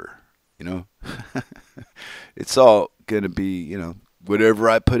neighbor? You know, it's all going to be, whatever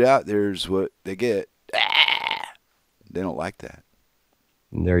I put out there is what they get. Ah, they don't like that.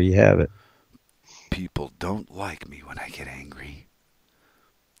 And there you have it. People don't like me when I get angry.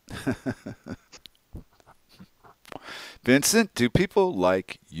 Vincent, do people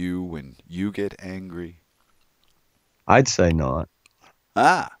like you when you get angry? I'd say not.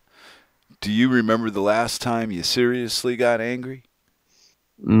 Ah, do you remember the last time you seriously got angry?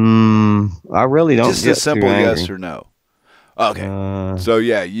 I really don't Just a get too simple yes angry. or no. Okay. Uh, So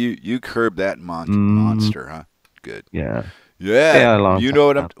yeah, you curb that mm, monster, huh? Good. yeah, Yeah, yeah, a long you time know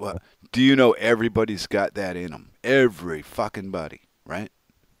what I'm. ago. Well, do you know everybody's got that in them? Every fucking buddy, right?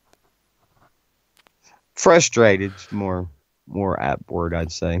 Frustrated's more apt word,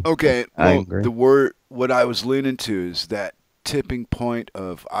 I'd say. Okay. Well, Angry. the word what I was leaning to is that tipping point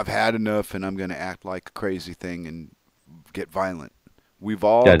of I've had enough and I'm going to act like a crazy thing and get violent. We've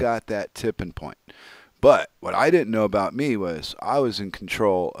all Got it. got that tipping point. But what I didn't know about me was I was in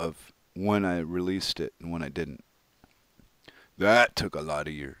control of when I released it and when I didn't. That took a lot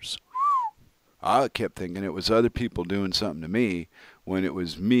of years. I kept thinking it was other people doing something to me when it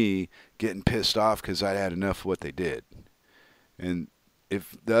was me getting pissed off because I'd had enough of what they did. And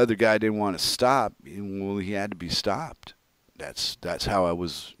if the other guy didn't want to stop, well, he had to be stopped. That's how I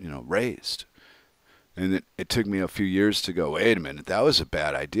was, raised. And it took me a few years to go, wait a minute, that was a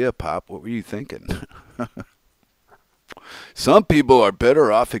bad idea, Pop. What were you thinking? Some people are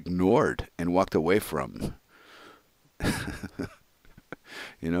better off ignored and walked away from.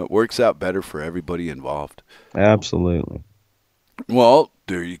 It works out better for everybody involved. Absolutely. Well,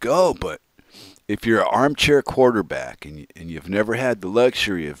 there you go. But if you're an armchair quarterback and you've never had the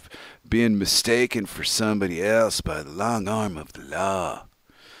luxury of being mistaken for somebody else by the long arm of the law,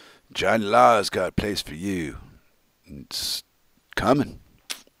 Johnny Law's got a place for you. It's coming.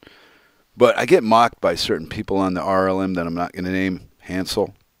 But I get mocked by certain people on the RLM that I'm not going to name,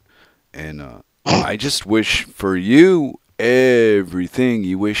 Hansel. And I just wish for you everything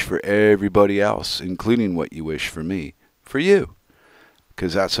you wish for everybody else, including what you wish for me, for you.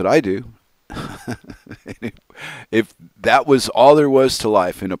 Because that's what I do. If that was all there was to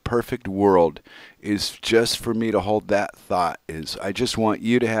life in a perfect world, is just for me to hold that thought, is I just want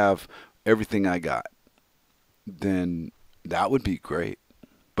you to have everything I got, then that would be great.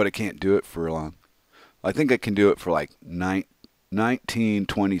 But I can't do it for long. I think I can do it for like 19,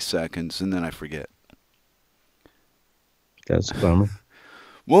 20 seconds, and then I forget. That's a bummer.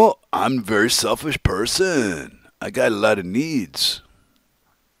 Well, I'm a very selfish person. I got a lot of needs.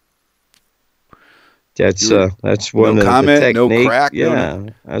 That's No one of the comment, no technique. crack, no Yeah,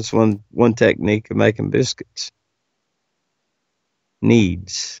 that's one technique of making biscuits.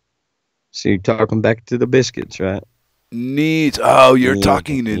 Needs. So you're talking back to the biscuits, right? needs. Oh, you're Yeah,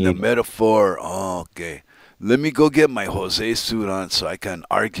 talking in the yeah. metaphor. Oh, okay. Let me go get my Jose suit on so I can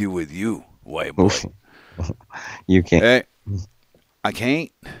argue with you, white boy. You can't. Hey, I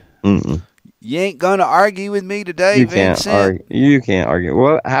can't. Mm-mm. You ain't gonna argue with me today, You can't Vincent. argue. You can't argue.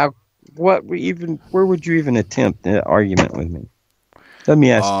 Well, how? What? Where would you even attempt an argument with me? Let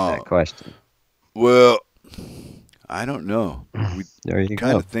me ask you that Oh, question. well, I don't know. We There you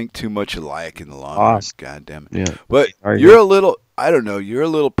kind go. of think too much alike in the long run. Awesome. God damn it. Yeah. But you're Argue. a little. I don't know. You're a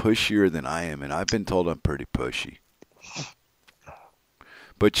little pushier than I am, and I've been told I'm pretty pushy.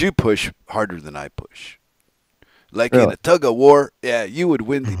 But you push harder than I push. Like in Really? a tug of war, yeah, you would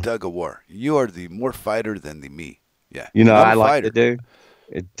win the tug of war. You are the more fighter than the me. Yeah, You know, and I'm a I like to fighter. do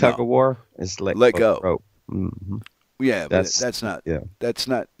a tug No, of war. Is let let go of the go. rope. Yeah, but That's that's not. yeah. That's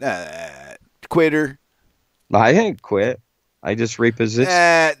not. Quitter. I ain't quit. I just reposition.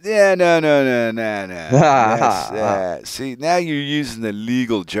 Yeah, no. That's see, now you're using the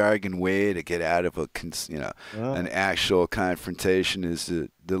legal jargon way to get out of an Well, actual confrontation. Is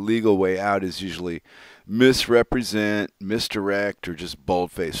the legal way out is usually misrepresent, misdirect, or just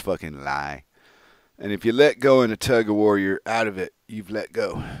boldface fucking lie. And if you let go in a tug of war, you're out of it. You've let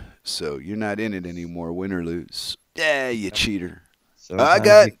go, so you're not in it anymore, win or lose. Yeah, you cheater. I sometimes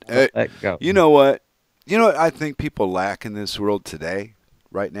got. you gotta let go. You know what? You know what I think people lack in this world today,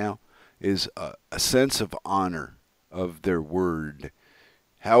 right now, is a sense of honor of their word.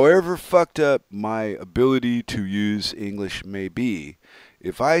 However fucked up my ability to use English may be,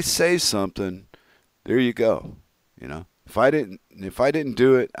 if I say something, there you go. You know, if I didn't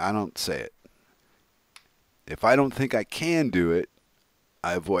do it, I don't say it. If I don't think I can do it,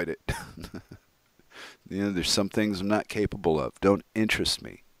 I avoid it. There's some things I'm not capable of. Don't interest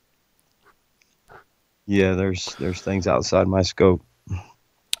me. Yeah, there's things outside my scope.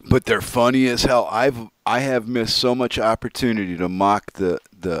 But they're funny as hell. I have missed so much opportunity to mock the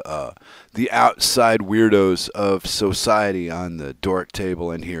outside weirdos of society on the dork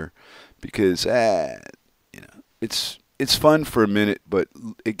table in here, because it's fun for a minute, but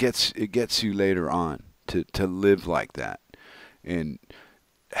it gets you later on to live like that, and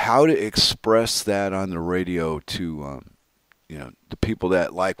how to express that on the radio to the people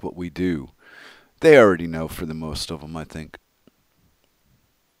that like what we do. They already know for the most of them, I think.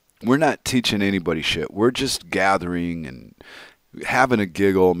 We're not teaching anybody shit. We're just gathering and having a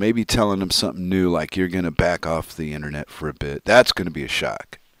giggle, maybe telling them something new, like you're going to back off the internet for a bit. That's going to be a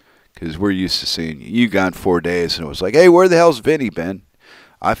shock, because we're used to seeing you. You gone 4 days, and it was like, hey, where the hell's VinE been?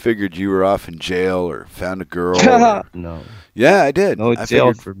 I figured you were off in jail or found a girl. Or... No. Yeah, I did. No I jail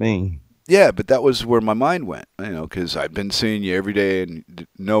figured... for me. Yeah, but that was where my mind went, because I've been seeing you every day, and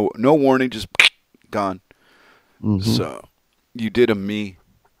no warning, just gone. Mm-hmm. So you did a me.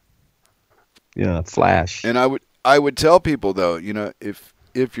 Yeah, flash. And I would tell people, though, if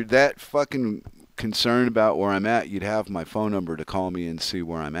you're that fucking concerned about where I'm at, you'd have my phone number to call me and see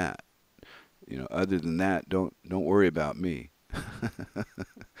where I'm at. Other than that, don't worry about me.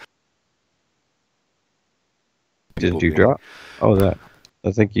 Did you drop? Oh, that.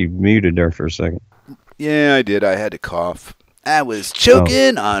 I think you muted there for a second. Yeah, I did. I had to cough. I was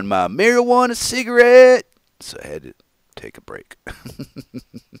choking on my marijuana cigarette, so I had to take a break.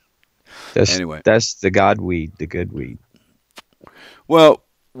 Anyway, that's the God weed, the good weed. Well,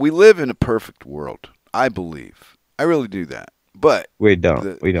 we live in a perfect world, I believe. I really do that. But we don't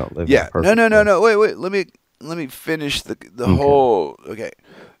live in a perfect world. No. Wait. Let me finish the okay. whole. Okay,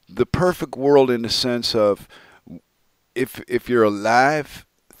 the perfect world in the sense of if you're alive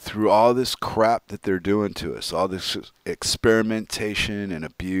through all this crap that they're doing to us, all this experimentation and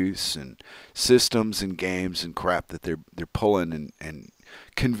abuse and systems and games and crap that they're pulling and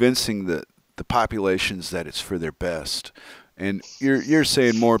convincing the populations that it's for their best. And you're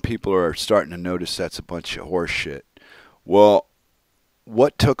saying more people are starting to notice that's a bunch of horse shit. Well,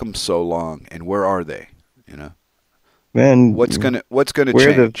 what took them so long, and where are they? Man, what's gonna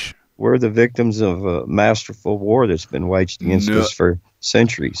change? We're the victims of a masterful war that's been waged against us for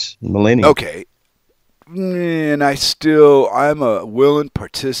centuries, millennia. Okay. And I'm a willing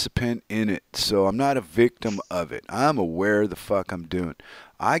participant in it, so I'm not a victim of it. I'm aware of the fuck I'm doing.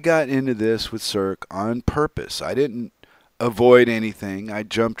 I got into this with Cirque on purpose. I didn't avoid anything. I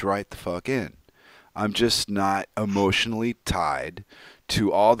jumped right the fuck in. I'm just not emotionally tied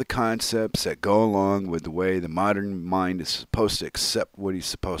to all the concepts that go along with the way the modern mind is supposed to accept what he's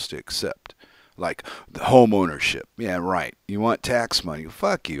supposed to accept. Like the home ownership. Yeah, right. You want tax money.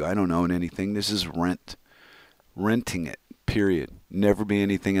 Fuck you. I don't own anything. This is rent. Renting it, period. Never be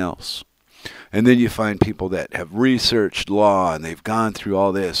anything else. And then you find people that have researched law and they've gone through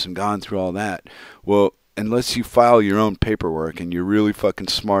all this and gone through all that. Well, unless you file your own paperwork and you're really fucking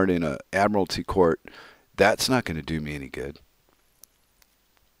smart in a admiralty court, that's not going to do me any good.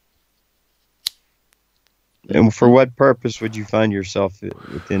 And for what purpose would you find yourself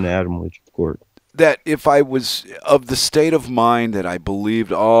within the admiralty court? That if I was of the state of mind that I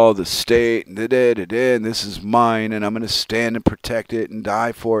believed all the state and this is mine and I'm going to stand and protect it and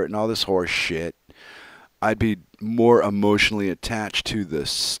die for it and all this horse shit, I'd be more emotionally attached to the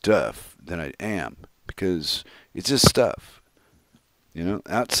stuff than I am, because it's just stuff.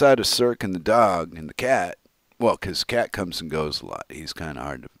 Outside of Cirque and the dog and the cat, well, because cat comes and goes a lot. He's kind of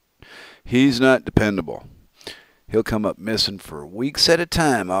hard to... He's not dependable. He'll come up missing for weeks at a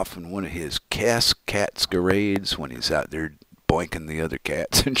time off in one of his cascades when he's out there boinking the other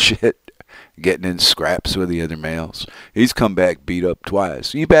cats and shit, getting in scraps with the other males. He's come back beat up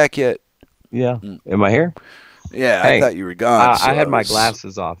twice. You back yet? Yeah. Am I here? Yeah, hey, I thought you were gone. I had my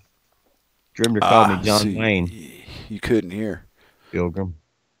glasses off. Grimder called me John Wayne. You couldn't hear. Pilgrim.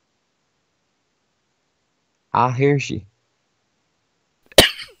 I hear she.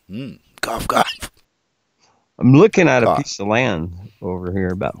 Cough, cough. I'm looking at a piece of land over here,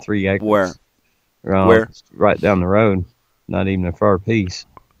 about 3 acres. Where? Where? Right down the road. Not even a far piece.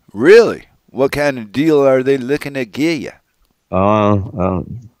 Really? What kind of deal are they looking to give you? A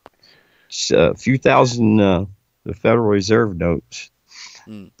few thousand the Federal Reserve notes.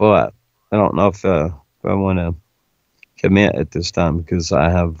 But I don't know if I want to commit at this time because I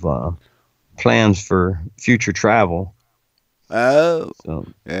have plans for future travel. Oh, So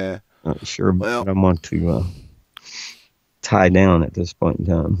yeah. not sure Well, what I want to tie down at this point in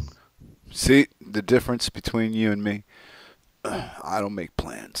time. see the difference between you and me? I don't make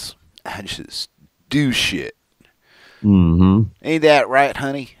plans. I just do shit. Mm-hmm. Ain't that right,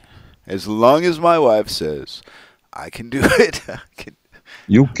 honey? As long as my wife says I can do it, I can.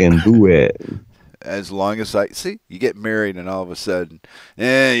 You can do it. As long as I see, you get married and all of a sudden,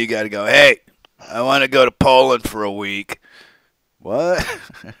 you got to go. Hey, I want to go to Poland for a week. What?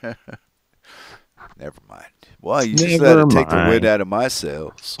 Never mind. Well, you just had to Never take the wind mind. out of my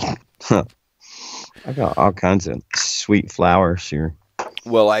sails. I got all kinds of sweet flowers here.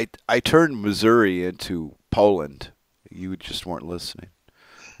 Well, I turned Missouri into Poland. You just weren't listening.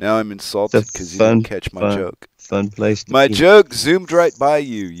 Now I'm It's a insulted because you didn't catch my fun, joke. fun place to My be. joke zoomed right by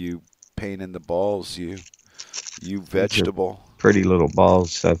you, you pain in the balls, you These are vegetable. pretty little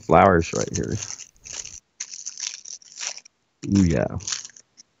balls of flowers right here. Ooh, yeah.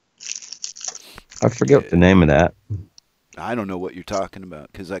 I forget the Yeah. name of that. I don't know what you're talking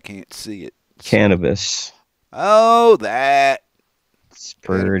about because I can't see it. So. Cannabis. Oh, that. It's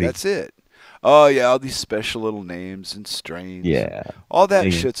pretty. That's it. Oh, yeah, all these special little names and strains. And Yeah. all that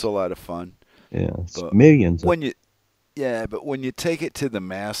shit's Millions. a lot of fun. Yeah. It's But millions of. when you, yeah, but when you take it to the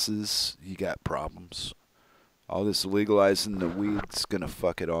masses, you got problems. All this legalizing the weed's going to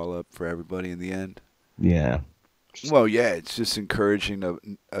fuck it all up for everybody in the end. Yeah. Well, yeah, it's just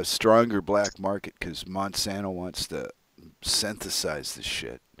encouraging a stronger black market because Monsanto wants to synthesize this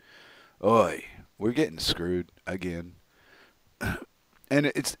shit. Oy, we're getting screwed again.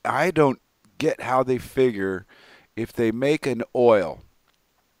 And I don't get how they figure if they make an oil.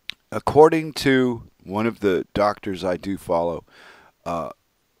 According to one of the doctors I do follow,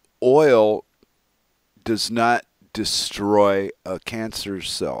 oil does not destroy a cancer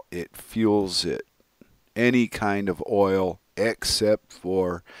cell. It fuels it. Any kind of oil except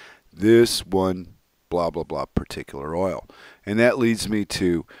for this one blah blah blah particular oil. And that leads me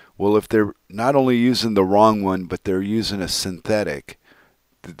to, well, if they're not only using the wrong one but they're using a synthetic,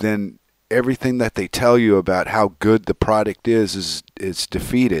 then everything that they tell you about how good the product is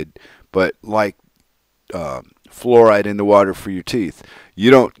defeated. But like fluoride in the water for your teeth,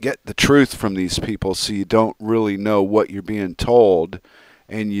 you don't get the truth from these people, so you don't really know what you're being told,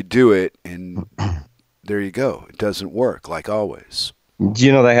 and you do it, and there you go. It doesn't work, like always. Do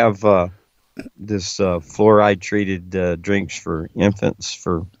you know they have this fluoride treated drinks for infants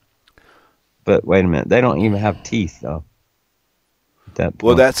for? But wait a minute, they don't even have teeth though. At that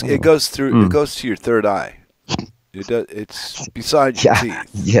Well, point. it goes through. It Mm. goes to your third eye. It does. It's besides your Yeah, teeth.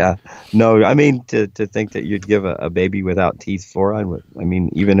 yeah. No, I mean to think that you'd give a baby without teeth fluoride. I mean,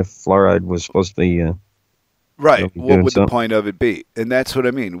 even if fluoride was supposed to be, Right. What doing would the something. point of it be? And that's what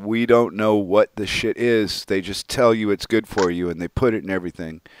I mean. We don't know what the shit is. They just tell you it's good for you, and they put it in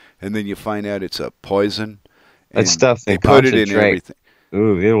everything, and then you find out it's a poison, That and stuff they in put it in concentrate. everything.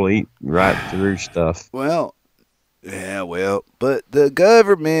 Ooh, it'll eat right through stuff. Well, yeah, well, but the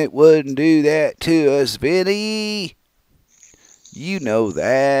government wouldn't do that to us, Vinny. You know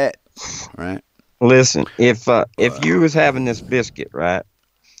that, right? Listen, if Uh, you was having this biscuit, right,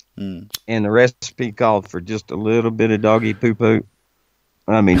 mm. and the recipe called for just a little bit of doggy poo poo,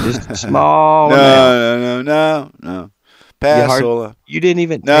 I mean, just a no, small amount. no. You Pass, hard, Ola. you didn't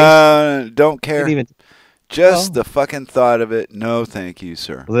even taste it. No, don't Didn't care. even. Just Well, the fucking thought of it. No, thank you,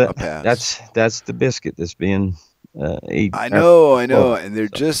 sir. that, I'll pass. that's the biscuit that's being eaten. I know, and they're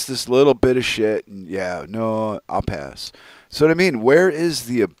So, just this little bit of shit. And yeah, no, I'll pass. So what I mean, where is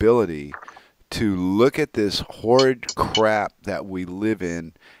the ability to look at this horrid crap that we live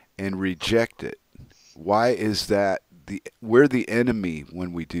in and reject it? Why is that we're the enemy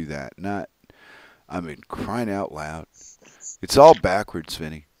when we do that? Not, I mean, crying out loud. It's all backwards,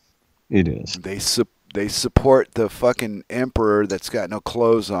 Vinny. it is. They support the fucking emperor that's got no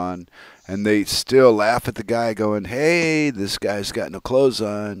clothes on, and they still laugh at the guy going, "Hey, this guy's got no clothes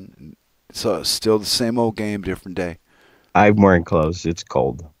on." So it's still the same old game, different day. I'm wearing clothes. It's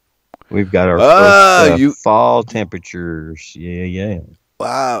cold. We've got our first You fall temperatures. Yeah, yeah.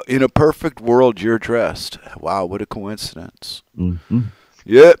 wow! In a perfect world, you're dressed. Wow, what a coincidence. Hmm.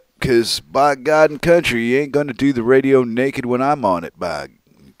 Yep, because by God and country, you ain't gonna do the radio naked when I'm on it. By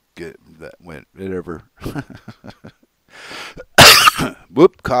get that went whatever.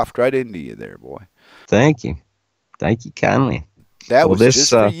 Whoop! Coughed right into you there, boy. Thank you. Thank you kindly. That Well, was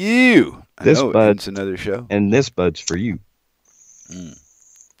just for you. I this know it bud ends another show. and this bud's for you. Mm.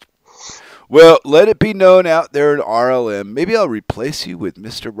 Well, let it be known out there in RLM. Maybe I'll replace you with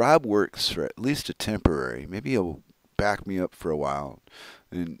Mr. Rob Works for at least a temporary. Maybe he'll back me up for a while,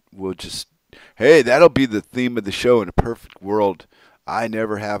 and we'll just. Hey, that'll be the theme of the show. In a perfect world, I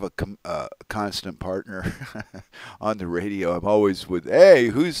never have a constant partner on the radio. I'm always with. Hey,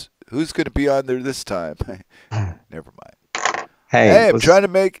 who's going to be on there this time? Never mind. Hey, Hey, I'm let's. trying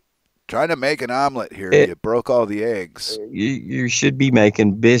to make an omelet here. It, You broke all the eggs. you should be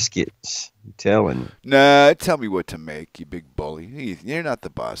making biscuits. I'm telling you. Nah, tell me what to make, you big bully. You're not the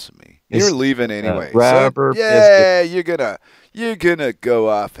boss of me. You're It's leaving anyway. So rubber biscuit. yeah, you're gonna go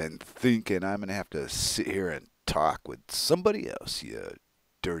off and thinking I'm gonna have to sit here and talk with somebody else, you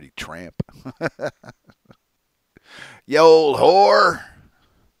dirty tramp. You old whore.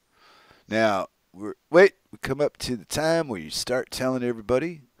 Now, we come up to the time where you start telling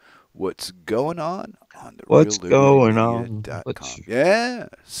everybody what's going on the What's going on? reallibertymedia.com. Yeah,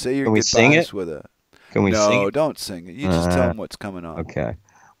 say your Can we sing it? goodbyes with a. Can we sing No, it? don't sing it. You just tell Uh, them what's coming on. okay.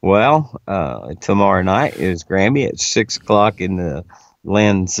 Well, tomorrow night is Grammy at 6 o'clock in the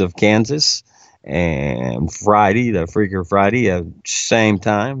lands of Kansas, and Friday, the Freaker Friday, same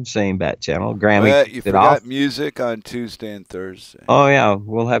time, same bat channel. Grammy Well, kicks you it off. forgot music on Tuesday and Thursday. Oh yeah,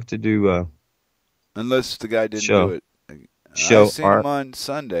 we'll have to do Unless the guy didn't do show it. I show seen him art. on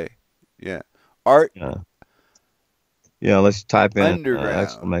Sunday. Yeah. Art Yeah, yeah. Let's type in Underground.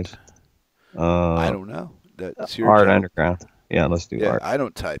 exclamation I uh don't know. That's your art job. underground. Yeah, let's do Yeah, art. I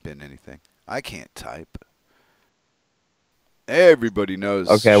don't type in anything. I can't type. Everybody knows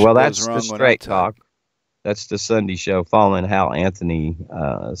Okay, shit well goes that's the wrong when I straight type. talk. That's the Sunday show following Hal Anthony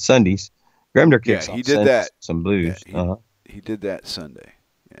Sundays. Grimder Yeah, kicks he off did Sundays that. with some Yeah, blues. he he did that Sunday.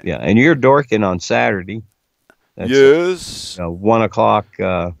 Yeah. Yeah, and you're dorking on Saturday. That's Yes. 1 o'clock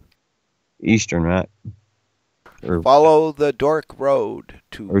Eastern, right? Or Follow the dork road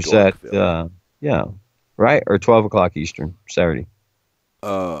to or is that Dorkville. yeah, right? Or 12 o'clock Eastern Saturday.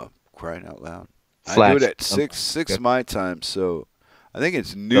 Crying out loud. I do it Flash. at six Okay. my time, so I think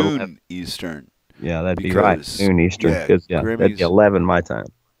it's 11. noon Eastern Yeah, that'd be right. because Noon Eastern. yeah, Because yeah, that'd be Grammys. 11 my time.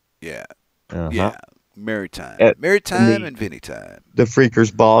 Yeah, Uh-huh. yeah, Maritime, At, and Maritime, and Vinny time. the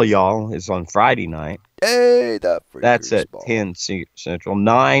Freakers Ball, y'all, is on Friday night. Hey, the That's freakers at ball. 10 Central,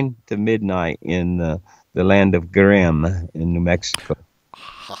 9 to midnight in the land of Grimm in New Mexico.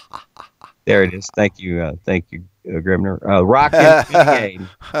 There it is. Thank you, Grimner. Rockin' Renegade.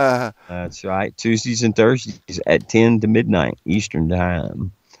 That's right. Tuesdays and Thursdays at 10 to midnight Eastern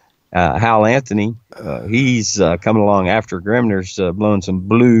Time. Hal Anthony, he's coming along after Grimner's blowing some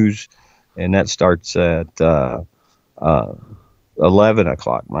blues, and that starts at uh, 11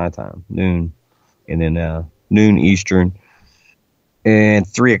 o'clock my time, noon, and then noon Eastern. And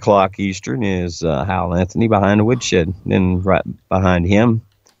 3 o'clock Eastern is Hal Anthony behind the woodshed. Then right behind him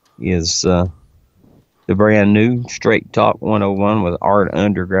is the brand new Straight Talk 101 with Art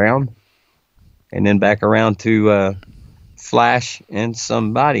Underground. And then back around to Flash and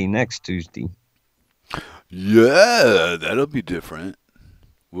Somebody next Tuesday. Yeah, that'll be different.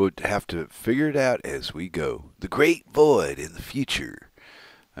 We'll have to figure it out as we go. The Great Void in the future.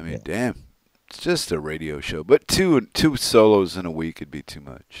 I Yeah. mean, damn, it's just a radio show, but two solos in a week would be too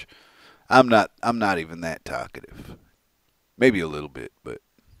much. I'm not even that talkative. Maybe a little bit, but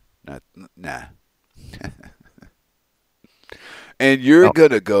not nah. And you're Oh,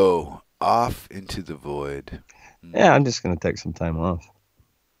 gonna go off into the void. yeah, I'm just going to take some time off.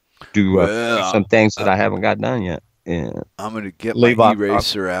 Do Well, some things that I, I haven't got done yet. Yeah. I'm gonna get my Leave off.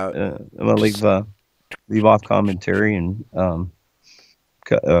 eraser out. I'm going to Just leave off commentary and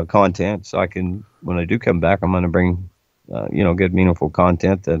content so I can, when I do come back, I'm going to bring, good, meaningful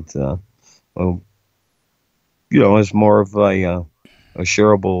content that, well, is more of a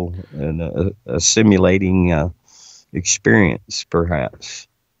shareable and a simulating experience, perhaps.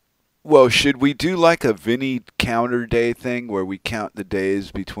 well, should we do like a VinE counter day thing where we count the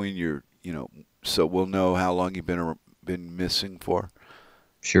days between so we'll know how long you've been missing for?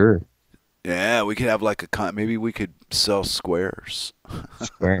 Sure. Yeah, we could have like maybe we could sell squares.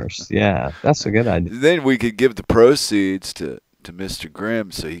 Squares. Yeah, that's a good idea. Then we could give the proceeds to Mr.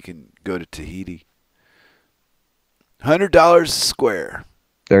 Grimm so he can go to Tahiti. $100 a square.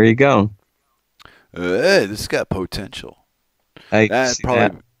 There you go. Hey, this got potential. Hey, That'd see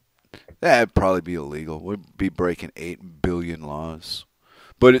that? probably be illegal. We'd be breaking 8 billion laws,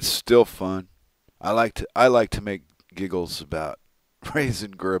 but it's still fun. I like to make giggles about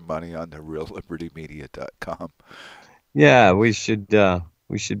raising Grimm money on the reallibertymedia.com. Yeah, we should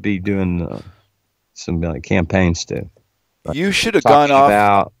be doing some campaign stuff. Like You should have gone talking off.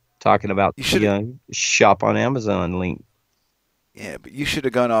 about talking about You should the have. shop on Amazon link. Yeah, but you should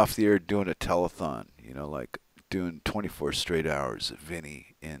have gone off the air doing a telethon. Like doing 24 straight hours of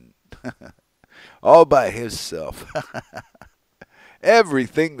Vinny in all by himself.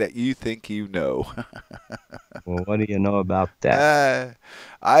 Everything that you think you know. Well, what do you know about that? Uh,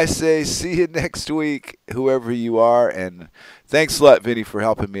 I say see you next week, whoever you are, and thanks a lot, Vinny, for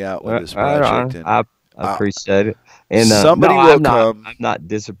helping me out with this Right project. on. And I uh, appreciate it. And no, somebody will I'm not. come. I'm not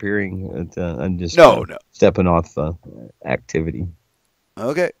disappearing. I'm just No, no. stepping off activity.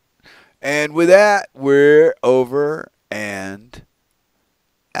 Okay. And with that, we're over and